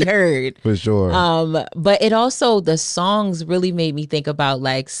supposed to be heard. For sure. But it also, the songs really made me think about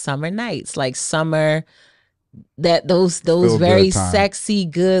like summer nights, like summer, that those very sexy,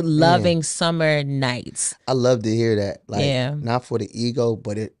 good, loving summer nights. I love to hear that. Like, not for the ego,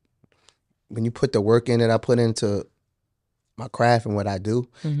 but when you put the work in that I put into my craft and what I do,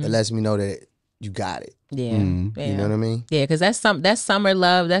 it lets me know that you got it. Yeah. You know what I mean? Yeah, because that's summer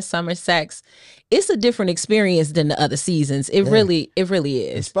love, that's summer sex. It's a different experience than the other seasons. It really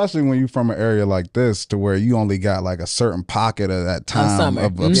is. Especially when you're from an area like this, to where you only got like a certain pocket of that time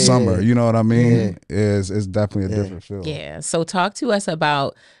of summer. You know what I mean? It's definitely a different feel. Yeah. So talk to us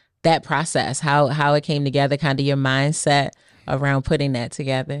about that process, how it came together, kind of your mindset around putting that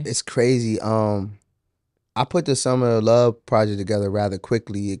together. It's crazy. I put the Summer of Love project together rather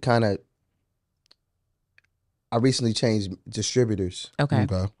quickly. I recently changed distributors. Okay.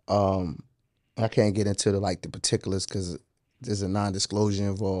 I can't get into the particulars because there's a non-disclosure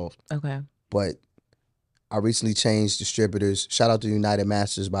involved. Okay. But I recently changed distributors. Shout out to United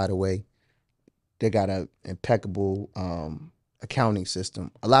Masters, by the way. They got an impeccable accounting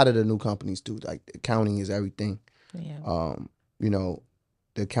system. A lot of the new companies do. Like, accounting is everything. Yeah. You know,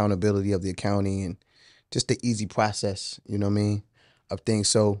 the accountability of the accounting and just the easy process, you know what I mean, of things.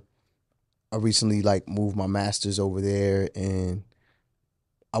 So I recently moved my masters over there, and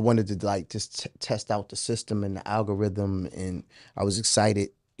I wanted to just test out the system and the algorithm, and I was excited,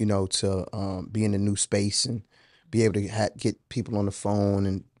 you know, to be in a new space and be able to get people on the phone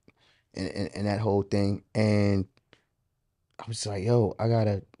and that whole thing. And I was like, yo, I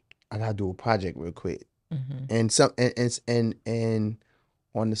gotta do a project real quick. And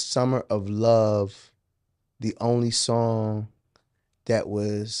on the Summer of Love, the only song that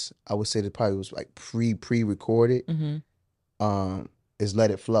was, I would say that probably was pre-recorded, is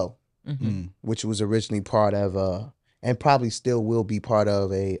Let It Flow, which was originally part of and probably still will be part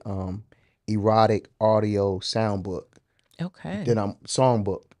of a erotic audio soundbook. Okay.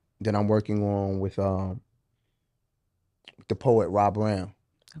 Songbook that I'm working on with the poet Rob Brown.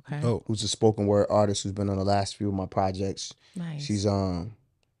 Okay. Who's a spoken word artist who's been on the last few of my projects. Nice. She's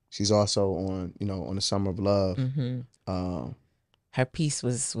also on the Summer of Love. Her piece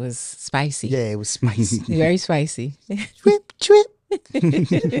was spicy. Yeah, it was spicy. Very spicy. Drip, drip.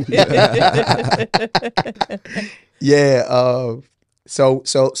 Yeah. So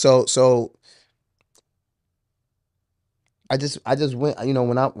I just went,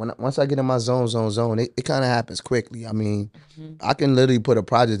 once I get in my zone, it kind of happens quickly. I mean, I can literally put a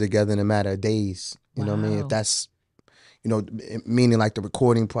project together in a matter of days. You know what I mean? If that's, meaning like the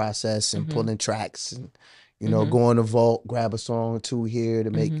recording process and pulling tracks and, go in the vault, grab a song or two here to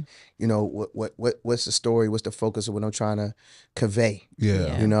make, what's the story, what's the focus of what I'm trying to convey.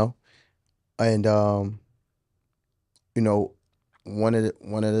 Yeah. And one of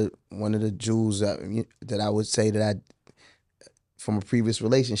the jewels that I would say that from a previous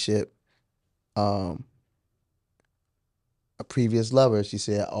relationship, a previous lover, she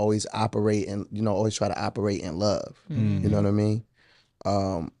said, always try to operate in love. You know what I mean?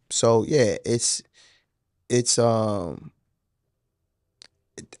 So yeah, it's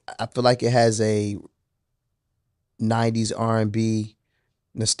I feel like it has a 90s R&B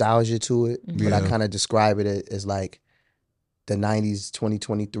nostalgia to it, but I kind of describe it as like the 90s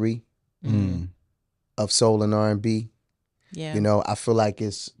 2023 of soul and R&B. Yeah. You know, I feel like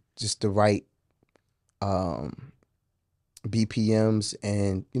it's just the right BPMs,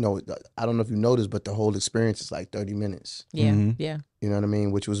 and you know, I don't know if you noticed, but the whole experience is like 30 minutes. Yeah. Yeah. You know what I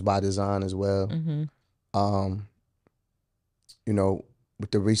mean? Which was by design as well. You know, with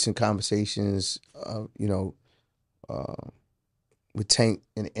the recent conversations, you know, with Tank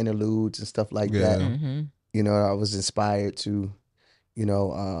and interludes and stuff like that. You know, I was inspired to, you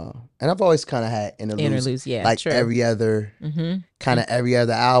know, and I've always kind of had interludes, like true. every other kind of every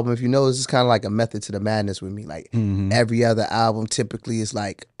other album. If you know, it's kind of like a method to the madness with me. Like every other album typically is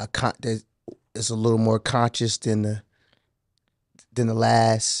like it's a little more conscious than the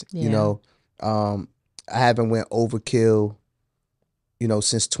last. You know, I haven't went overkill, you know,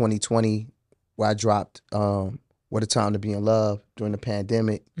 since 2020, where I dropped What a Time to Be in Love during the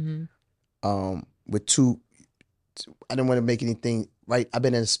pandemic. With I didn't want to make anything, right? I've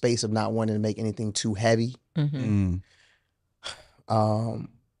been in a space of not wanting to make anything too heavy. Because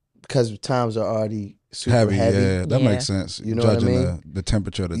times are already super heavy. Yeah, that makes sense. You know Judging what I mean? The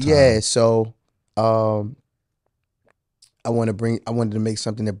temperature of the time. Yeah, so I wanted to make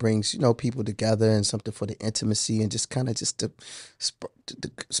something that brings, you know, people together, and something for the intimacy, and just kind of just to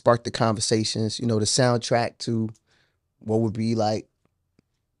spark the conversations, you know, the soundtrack to what would be like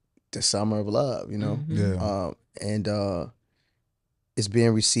the summer of love, you know? And it's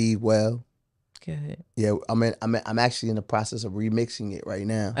being received well. Good. Yeah, I'm actually in the process of remixing it right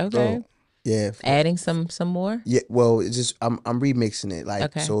now. Okay. So, yeah. Adding some more? Yeah, well, it's just I'm remixing it,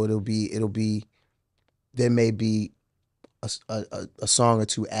 like, so it'll be there may be a song or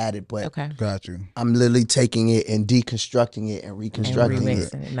two added, but got you. I'm literally taking it and deconstructing it and reconstructing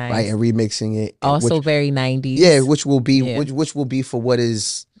it, nice. right, and remixing it. Also very 90s. Yeah, which will be which will be for what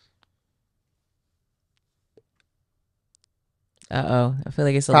is. I feel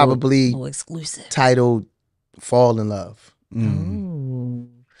like it's probably a little exclusive. Titled "Fall in Love." Ooh.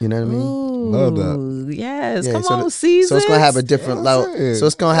 You know what I mean? Ooh, love that. Yes, come on, season. So it's gonna have a different level. So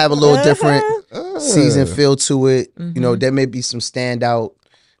it's gonna have a little different season feel to it. You know, there may be some standout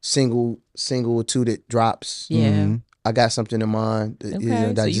single or two that drops. Yeah. I got something in mind that, you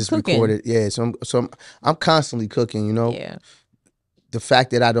know, that I just recorded. Yeah, so I'm constantly cooking. You know, the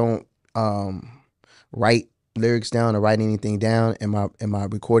fact that I don't write lyrics down or write anything down in my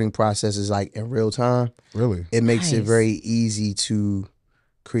recording process is like in real time. Really, it makes it very easy to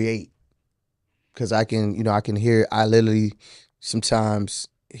create, because I can hear. I literally sometimes,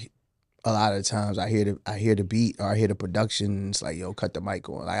 a lot of the times, I hear the beat or I hear the production, and it's like, yo, cut the mic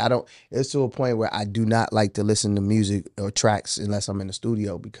on. Like, I don't. It's to a point where I do not like to listen to music or tracks unless I'm in the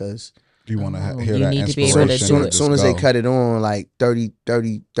studio, because you want to hear that inspiration. As soon as they cut it on, like 30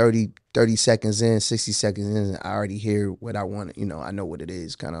 seconds in, 60 seconds in, I already hear what I want. You know, I know what it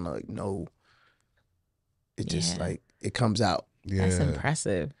is. Kind of like, no, it just like it comes out. Yeah, that's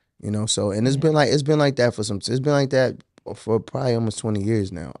impressive. You know, so, and it's been like that for probably almost 20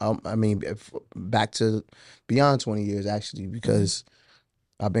 years now. I mean, back to beyond 20 years actually, because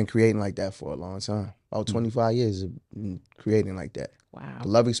I've been creating like that for a long time. About 25 years of creating like that. Wow. The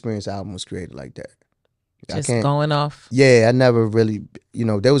Love Experience album was created like that. Just going off. Yeah, I never really, you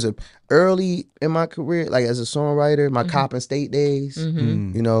know, there was a early in my career, like as a songwriter, my Cop and State days,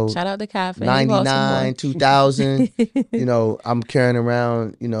 you know. Shout out to Cop. 99, 2000, you know, I'm carrying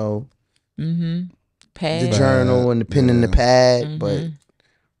around, you know, pad. the journal and the pen and the pad. But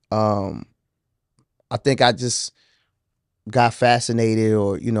I think I just got fascinated,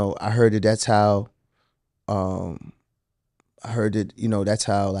 or, you know, I heard that that's how, you know, that's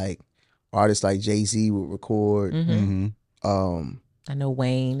how like artists like Jay-Z would record. I know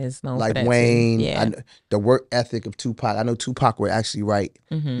Wayne is known like for that Wayne. too. Yeah. The work ethic of Tupac. I know Tupac would actually write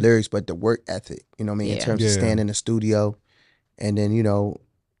lyrics, but the work ethic, you know what I mean, in terms of standing in the studio, and then, you know,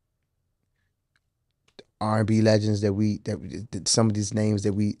 R&B legends that some of these names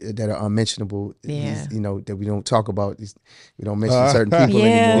that are unmentionable, you know, that we don't talk about. We don't mention certain people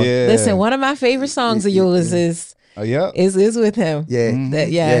anymore. Yeah. Listen, one of my favorite songs of yours is with him. Yeah.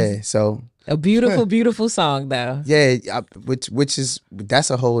 Yeah. So a beautiful, beautiful song though. Yeah, which is that's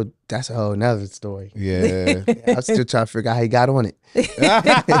a whole nother story. Yeah. I'm still trying to figure out how he got on it.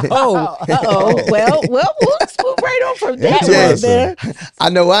 Well, we'll move right on from that right there. I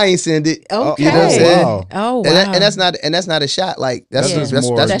know I ain't send it. Okay. You know what I'm saying? Wow. Oh wow. And that's not a shot. Like that's real.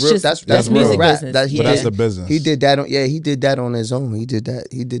 That's real music rap. business. But that's the business. He did that on his own. He did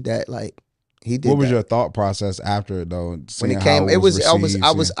that like He did What was that. your thought process after it though? When Seeing it came, how it was received,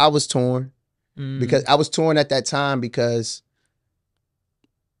 I was torn because I was torn at that time because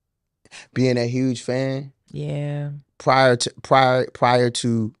being a huge fan Yeah. prior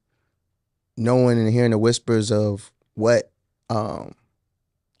to knowing and hearing the whispers of what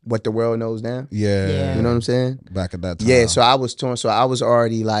the world knows now. Yeah. You know what I'm saying? Back at that time. Yeah, so I was torn. So I was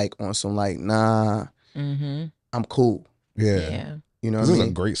already like on some like, nah, I'm cool. Yeah. You know what This I is mean?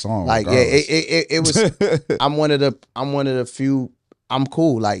 a great song. Like, Regardless. it was. I'm one of the few. I'm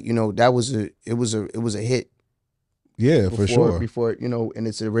cool. Like, you know, it was a hit. Yeah, for sure. Before, you know, in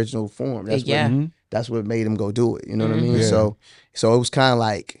its original form. That's Yeah. what that's what made him go do it. You know what I mean? Yeah. So it was kind of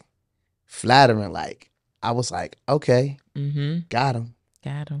like flattering. Like, I was like, okay, got him.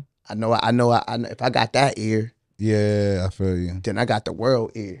 I know. If I got that ear, Yeah, I feel you. then I got the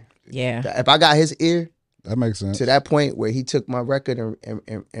world ear. Yeah. If I got his ear, That makes sense. to that point where he took my record and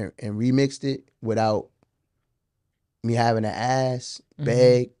remixed it without me having to ask,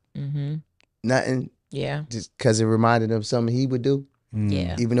 beg, nothing. Yeah. Just because it reminded him of something he would do.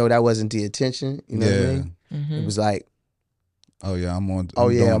 Yeah. Even though that wasn't the intention. You know what I mean? It was like, oh yeah, I'm on.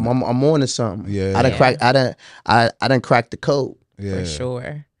 I'm on to something. Yeah. I done cracked the code. Yeah. For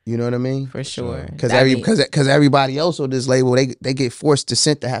sure. You know what I mean? For sure. Because everybody else on this label, they get forced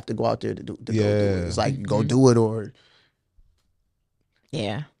to have to go out there to go do it. It's like, go do it or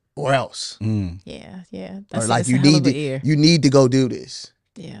else. Yeah. Or like you need to go do this.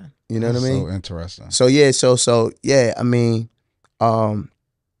 Yeah. You know what I mean? So interesting. So yeah, I mean, and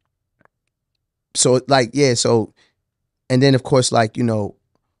then of course, like, you know,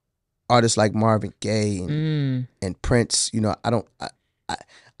 artists like Marvin Gaye and Prince, you know,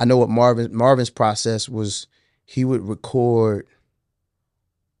 I know what Marvin's process was. He would record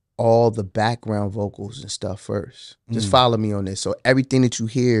all the background vocals and stuff first. Just follow me on this. So everything that you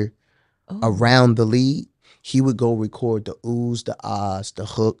hear around the lead, he would go record the oohs, the ahs, the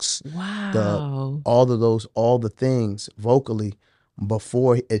hooks, all the things vocally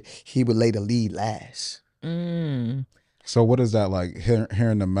before he would lay the lead last. So what is that like?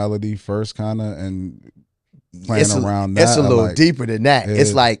 Hearing the melody first, kind of, and playing around that. It's a little deeper than that.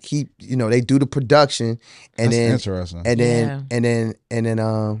 It's like they do the production, and that's then interesting. and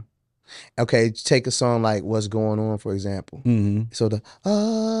then okay, take a song like "What's Going On" for example. So the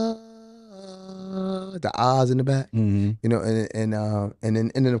ahs in the back, you know,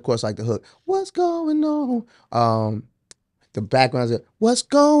 and then of course like the hook, "What's going on?" The background's like, "What's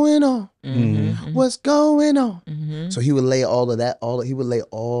going on? What's going on?" So he would lay all of that, he would lay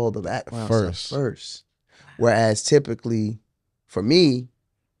all the background stuff first. Whereas typically, for me,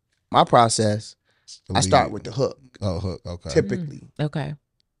 my process, I start with the hook. Oh, hook. Okay. Typically. Okay.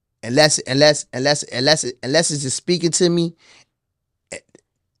 Unless it's just speaking to me.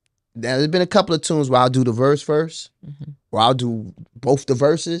 There's been a couple of tunes where I'll do the verse first, or I'll do both the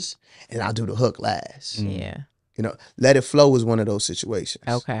verses, and I'll do the hook last. Yeah. You know, Let It Flow was one of those situations.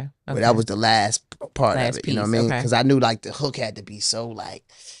 Okay. Where that was the last part of it. You know what I mean? Okay. Because I knew like the hook had to be so like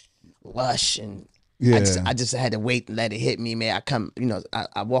lush and I just had to wait and let it hit me, man.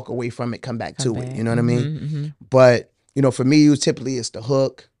 I walk away from it, come back to it. You know what I mean? But, you know, for me, it's the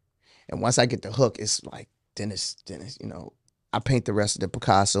hook. And once I get the hook, it's like, then it's, you know, I paint the rest of the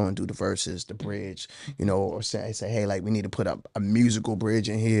Picasso and do the verses, the bridge, you know, or say, hey, like we need to put up a musical bridge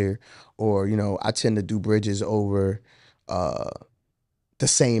in here. Or, you know, I tend to do bridges over the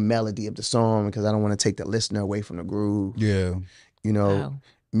same melody of the song because I don't want to take the listener away from the groove. Yeah. You know,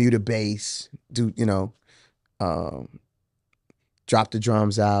 mute a bass, do, you know, drop the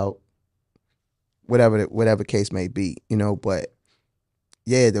drums out, whatever case may be, you know. But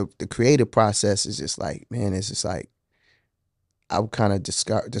yeah, the creative process is just like, man, it's just like, I would kind of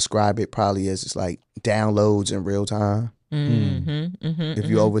describe it probably as just like downloads in real time. If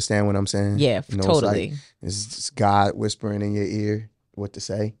you understand what I'm saying. Yeah, you know, totally. It's just God whispering in your ear what to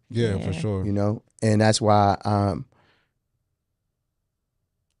say. Yeah, for sure. You know, and that's why I'm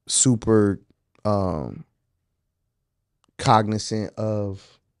super cognizant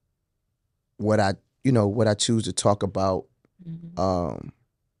of what I choose to talk about.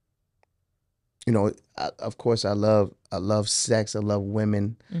 You know, of course I love sex, I love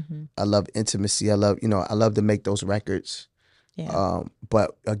women, I love intimacy, I love to make those records. Yeah.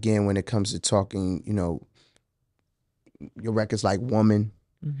 But again, when it comes to talking, you know, your records like Woman,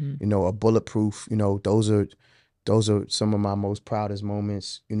 you know, or Bulletproof, you know, those are some of my most proudest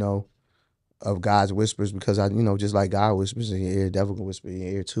moments, you know, of God's whispers, because I, you know, just like God whispers in your ear, devil can whisper in your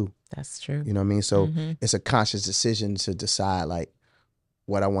ear too. That's true. You know what I mean? So it's a conscious decision to decide like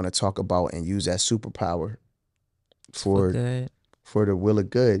what I want to talk about and use that superpower for for the will of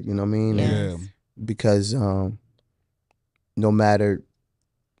good, you know what I mean? Yes. Yeah. Because no matter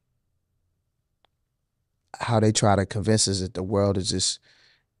how they try to convince us that the world is just,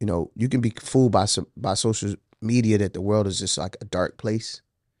 you know, you can be fooled by social media that the world is just like a dark place,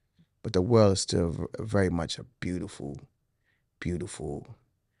 but the world is still very much a beautiful, beautiful,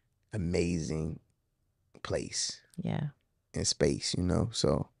 amazing place Yeah. in space, you know.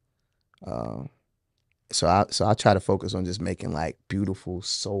 So, so I try to focus on just making like beautiful,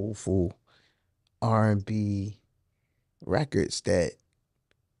 soulful R&B records that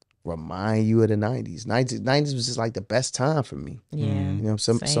remind you of the 90s. 90s was just like the best time for me. Yeah. You know,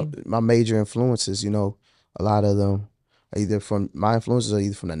 some Same. my major influences, you know, a lot of them are either from my influences are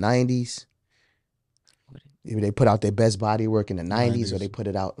either from the 90s. Either they put out their best body work in the 90s or they put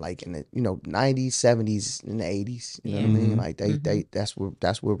it out like in the, you know, 90s, 70s, and the 80s. You know what I mean? Like they that's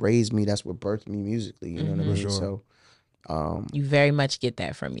what raised me, that's what birthed me musically, you know what I mean? sure. So You very much get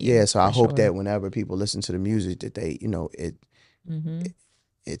that from you. yeah, so I for hope sure. that whenever people listen to the music that they, you know, Mm-hmm.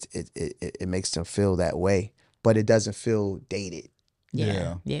 it makes them feel that way, but it doesn't feel dated.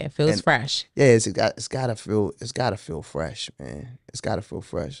 Yeah. Yeah. It feels And- fresh. Yeah, it's gotta feel fresh, man. It's gotta feel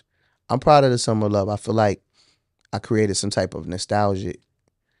fresh. I'm proud of the Summer Love. I feel like I created some type of nostalgic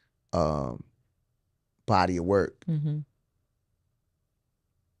body of work. Mm-hmm.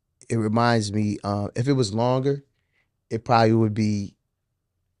 It reminds me, if it was longer, it probably would be,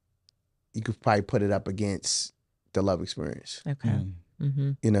 you could probably put it up against the Love Experience. Okay.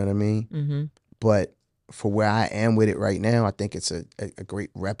 Mm-hmm. You know what I mean? Mm-hmm. But for where I am with it right now, I think it's a great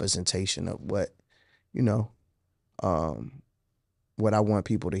representation of what, you know, what I want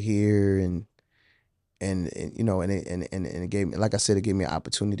people to hear, and you know, and it gave me, like I said, it gave me an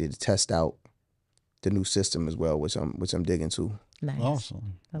opportunity to test out the new system as well, which I'm digging to. Nice.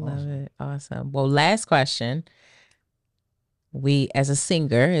 Awesome. I love it. Awesome. Well, last question. We, as a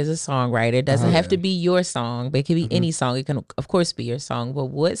singer, as a songwriter, it doesn't have to be your song, but it can be any song. It can, of course, be your song. But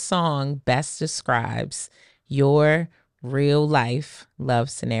what song best describes your real life love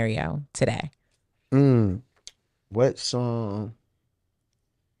scenario today? What song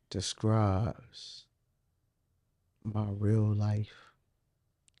describes my real life,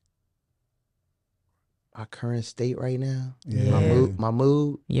 my current state right now? Yeah. My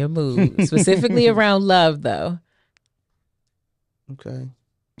mood. Your mood, specifically around love, though. Okay.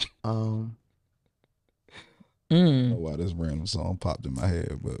 I don't know why this random song popped in my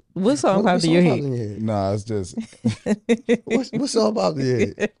head, but What song popped in your popped head? in your head? nah, it's just What song popped in your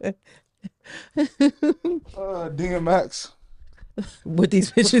head? DMX. What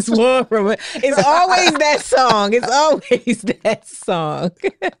these bitches want from it. It's always that song. It's always that song.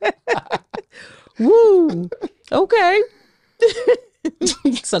 Woo. Okay.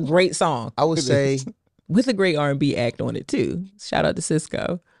 It's a great song I would say with a great R&B act on it too. Shout out to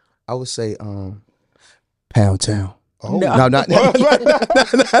Cisco. Pound Town. Oh No. No.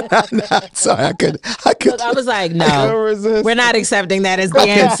 Sorry, I could. Look, I was like, no, resist. we're not accepting that as the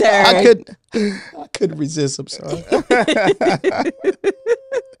answer. I couldn't resist. I'm sorry.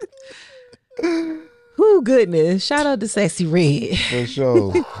 Whoo, goodness. Shout out to Sexy Red. For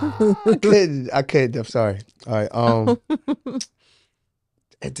sure. I couldn't. I'm sorry. All right.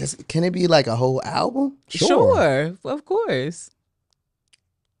 Can it be like a whole album? Sure, of course.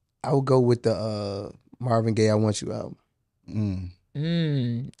 I would go with the Marvin Gaye "I Want You" album. I'm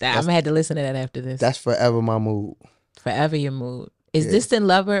gonna have to listen to that after this. That's forever my mood. Forever your mood. Is Yeah. Distant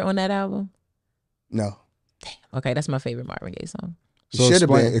Lover on that album? No, Okay, that's my favorite Marvin Gaye song. So Should've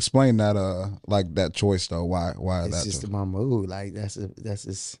been. explain that like that choice though. Why It's that just choice? my mood. Like that's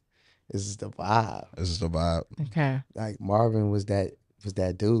just this is the vibe. This is the vibe. Okay. Like Marvin was that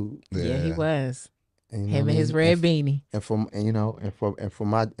dude. Yeah, he was. And, you know Him what and I his mean? red beanie.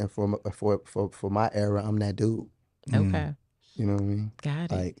 For my era, I'm that dude. Okay. You know what I mean?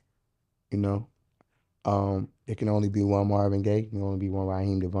 Got it. Like, you know, it can only be one Marvin Gaye. It can only be one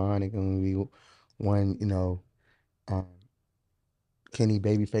Raheem DeVaughn. It can only be one, you know, Kenny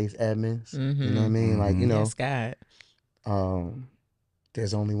Babyface Edmonds. You know what I mean? Like, you know, Yes, God.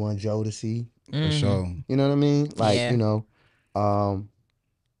 there's only one Jodeci. For sure. You know what I mean? Like, Yeah. you know,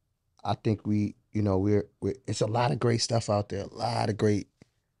 I think we're it's a lot of great stuff out there. A lot of great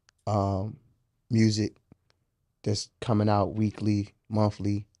music that's coming out weekly,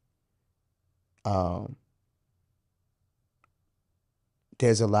 monthly.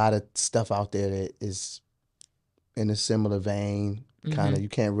 There's a lot of stuff out there that is in a similar vein. Kind of, you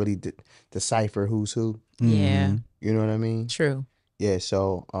can't really decipher who's who. Yeah. You know what I mean? True. Yeah.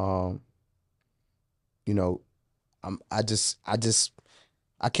 So, you know, I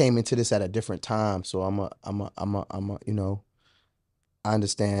came into this at a different time. So I'm a you know, I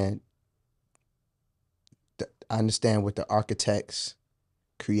understand. I understand what the architects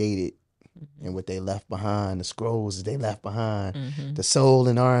created and what they left behind, the scrolls that they left behind, the soul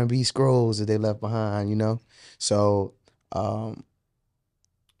and R&B scrolls that they left behind, you know? So I'm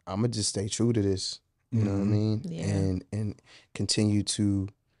gonna just stay true to this, you know what I mean? Yeah. And continue to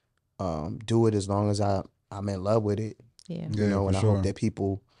do it as long as I'm in love with it. Yeah. You know, and I hope that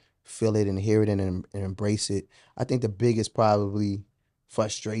people feel it and hear it and embrace it. I think the biggest probably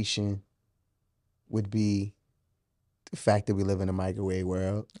frustration would be the fact that we live in a microwave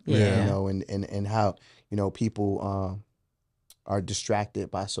world. Yeah. You know, and how, you know, people are distracted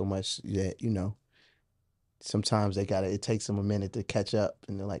by so much that, you know, sometimes it takes them a minute to catch up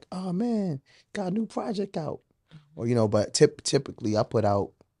and they're like, oh man, got a new project out. Or, you know, but typically I put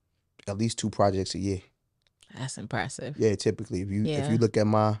out at least 2 projects a year. That's impressive. Yeah, typically. If you look at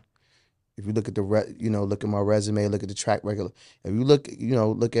my look at look at my resume, look at the track record. If you look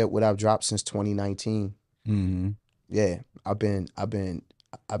at what I've dropped since 2019. Yeah, I've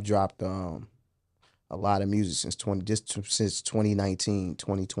dropped a lot of music since 2019,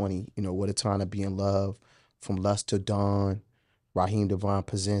 2020. You know, What a Time to Be in Love, From Lust to Dawn, Raheem DeVaughn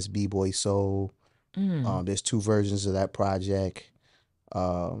Presents B-Boy Soul. There's 2 versions of that project.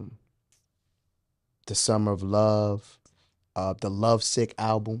 The Summer of Love, the Love Sick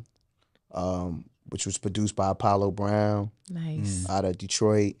album, which was produced by Apollo Brown. Nice. Out of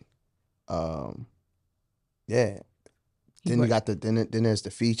Detroit. Yeah. Then you got then there's the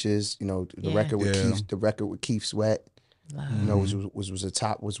features, you know, the record with Keith Sweat. Love. You know, was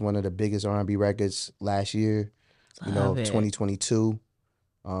one of the biggest R&B records last year. You know, 2022.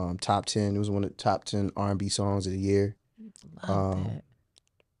 Top 10. It was one of the top 10 R&B songs of the year. Love that.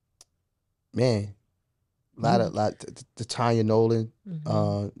 Man, the Tanya Nolan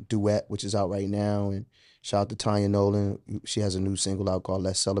duet, which is out right now, and shout out to Tanya Nolan. She has a new single out called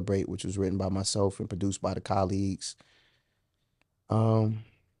Let's Celebrate, which was written by myself and produced by the colleagues. Yeah,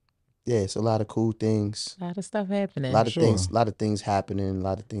 it's a lot of cool things. A lot of stuff happening. A lot of things happening, a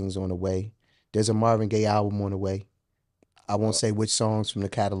lot of things on the way. There's a Marvin Gaye album on the way. I won't say which songs from the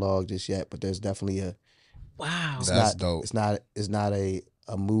catalog just yet, but there's definitely a That's dope. It's not a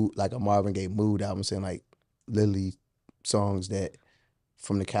mood like a Marvin Gaye mood album. I'm saying like literally songs that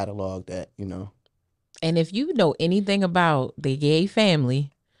from the catalog that, you know. And if you know anything about the Gaye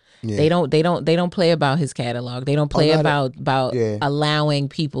family, they don't play about his catalog. They don't play about allowing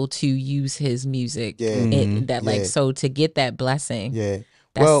people to use his music. So to get that blessing. Yeah.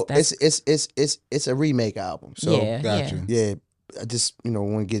 It's a remake album. So gotcha. Yeah. I just, you know,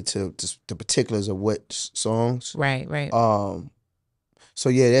 want to get to the particulars of what songs. Right. So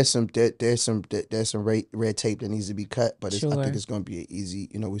yeah, there's some red tape that needs to be cut, but I think it's going to be an easy.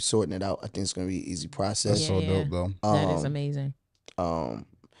 You know, we're sorting it out. I think it's going to be an easy process. That's so dope, though. That is amazing.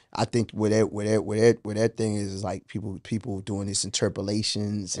 I think where that thing is like people doing these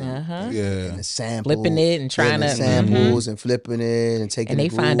interpolations and the samples, flipping it and trying to samples and flipping it and taking and they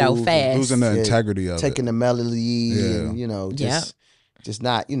find out fast, losing the integrity of taking the melody and, you know, just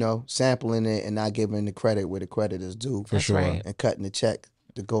not, you know, sampling it and not giving the credit where the credit is due. For sure. Right. And cutting the check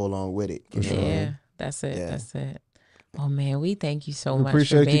to go along with it. For sure. Yeah, that's it. Yeah. That's it. Oh man, we thank you so We much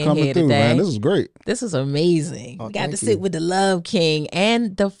appreciate for being you coming here through, today. man. This is great. This was amazing. Oh, We got to thank sit you. with the Love King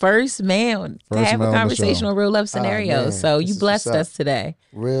and the first man to First have man a on the conversation show. on Real Love Scenario. man, So this you is blessed what's up. us today.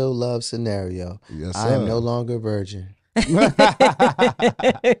 Real love scenario. Yes, I am sir. no longer a virgin.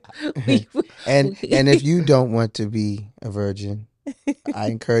 We- And if you don't want to be a virgin, I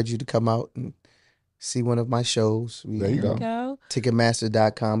encourage you to come out and see one of my shows. There you go. go.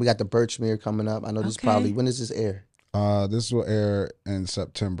 Ticketmaster.com. We got the Birchmere coming up. I know this Okay. probably, when does this air? This will air in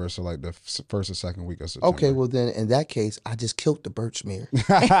September, so like the first or second week of September. Okay, well then in that case, I just killed the Birchmere.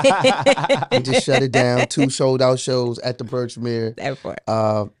 We just shut it down. 2 sold out shows at the Birchmere. That part.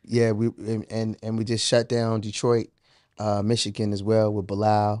 Yeah, we just shut down Detroit, Michigan as well with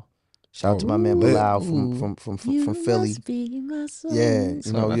Bilal. Shout out to my man lit. Bilal from Philly. Yeah, you It's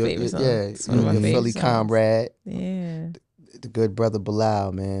one know, of my your favorite songs. yeah, It's one of my your favorite Philly songs. comrade, Yeah. the good brother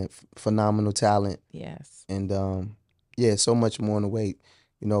Bilal, man, phenomenal talent, Yes. and yeah, so much more on the way.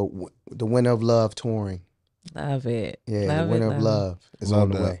 You know, the Winter of Love touring. Love it. Yeah, Love the Winter it, of Love is Love on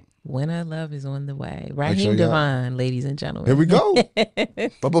the that. way. Winter Love is on the way. sure Raheem y'all- DeVaughn, ladies and gentlemen. Here we go.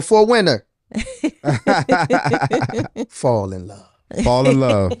 But before winter, fall in love. Fall in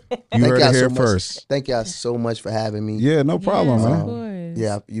love. You Thank heard y'all it here so much. first. Thank y'all so much for having me. Yeah, no problem, Yes, man. of course.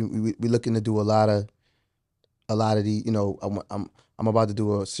 Yeah, we looking to do a lot of the, you know, I'm about to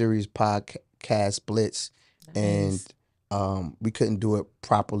do a series podcast blitz, Nice. and we couldn't do it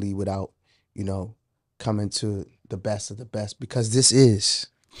properly without, you know, coming to the best of the best, because this is.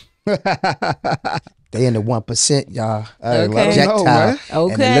 They in the 1%, y'all. Hey, let 'em Projectile. know, man.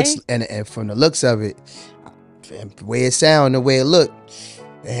 Okay. And from the looks of it, and the way it sound, the way it looked,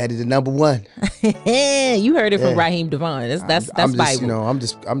 they had it at number 1. You heard it from Yeah. Raheem DeVaughn. That's I'm just, Bible. you know, I'm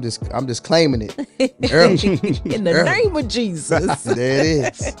just claiming it. Early. In the name of Jesus. There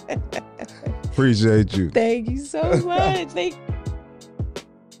it is. Appreciate you. Thank you so much. Thank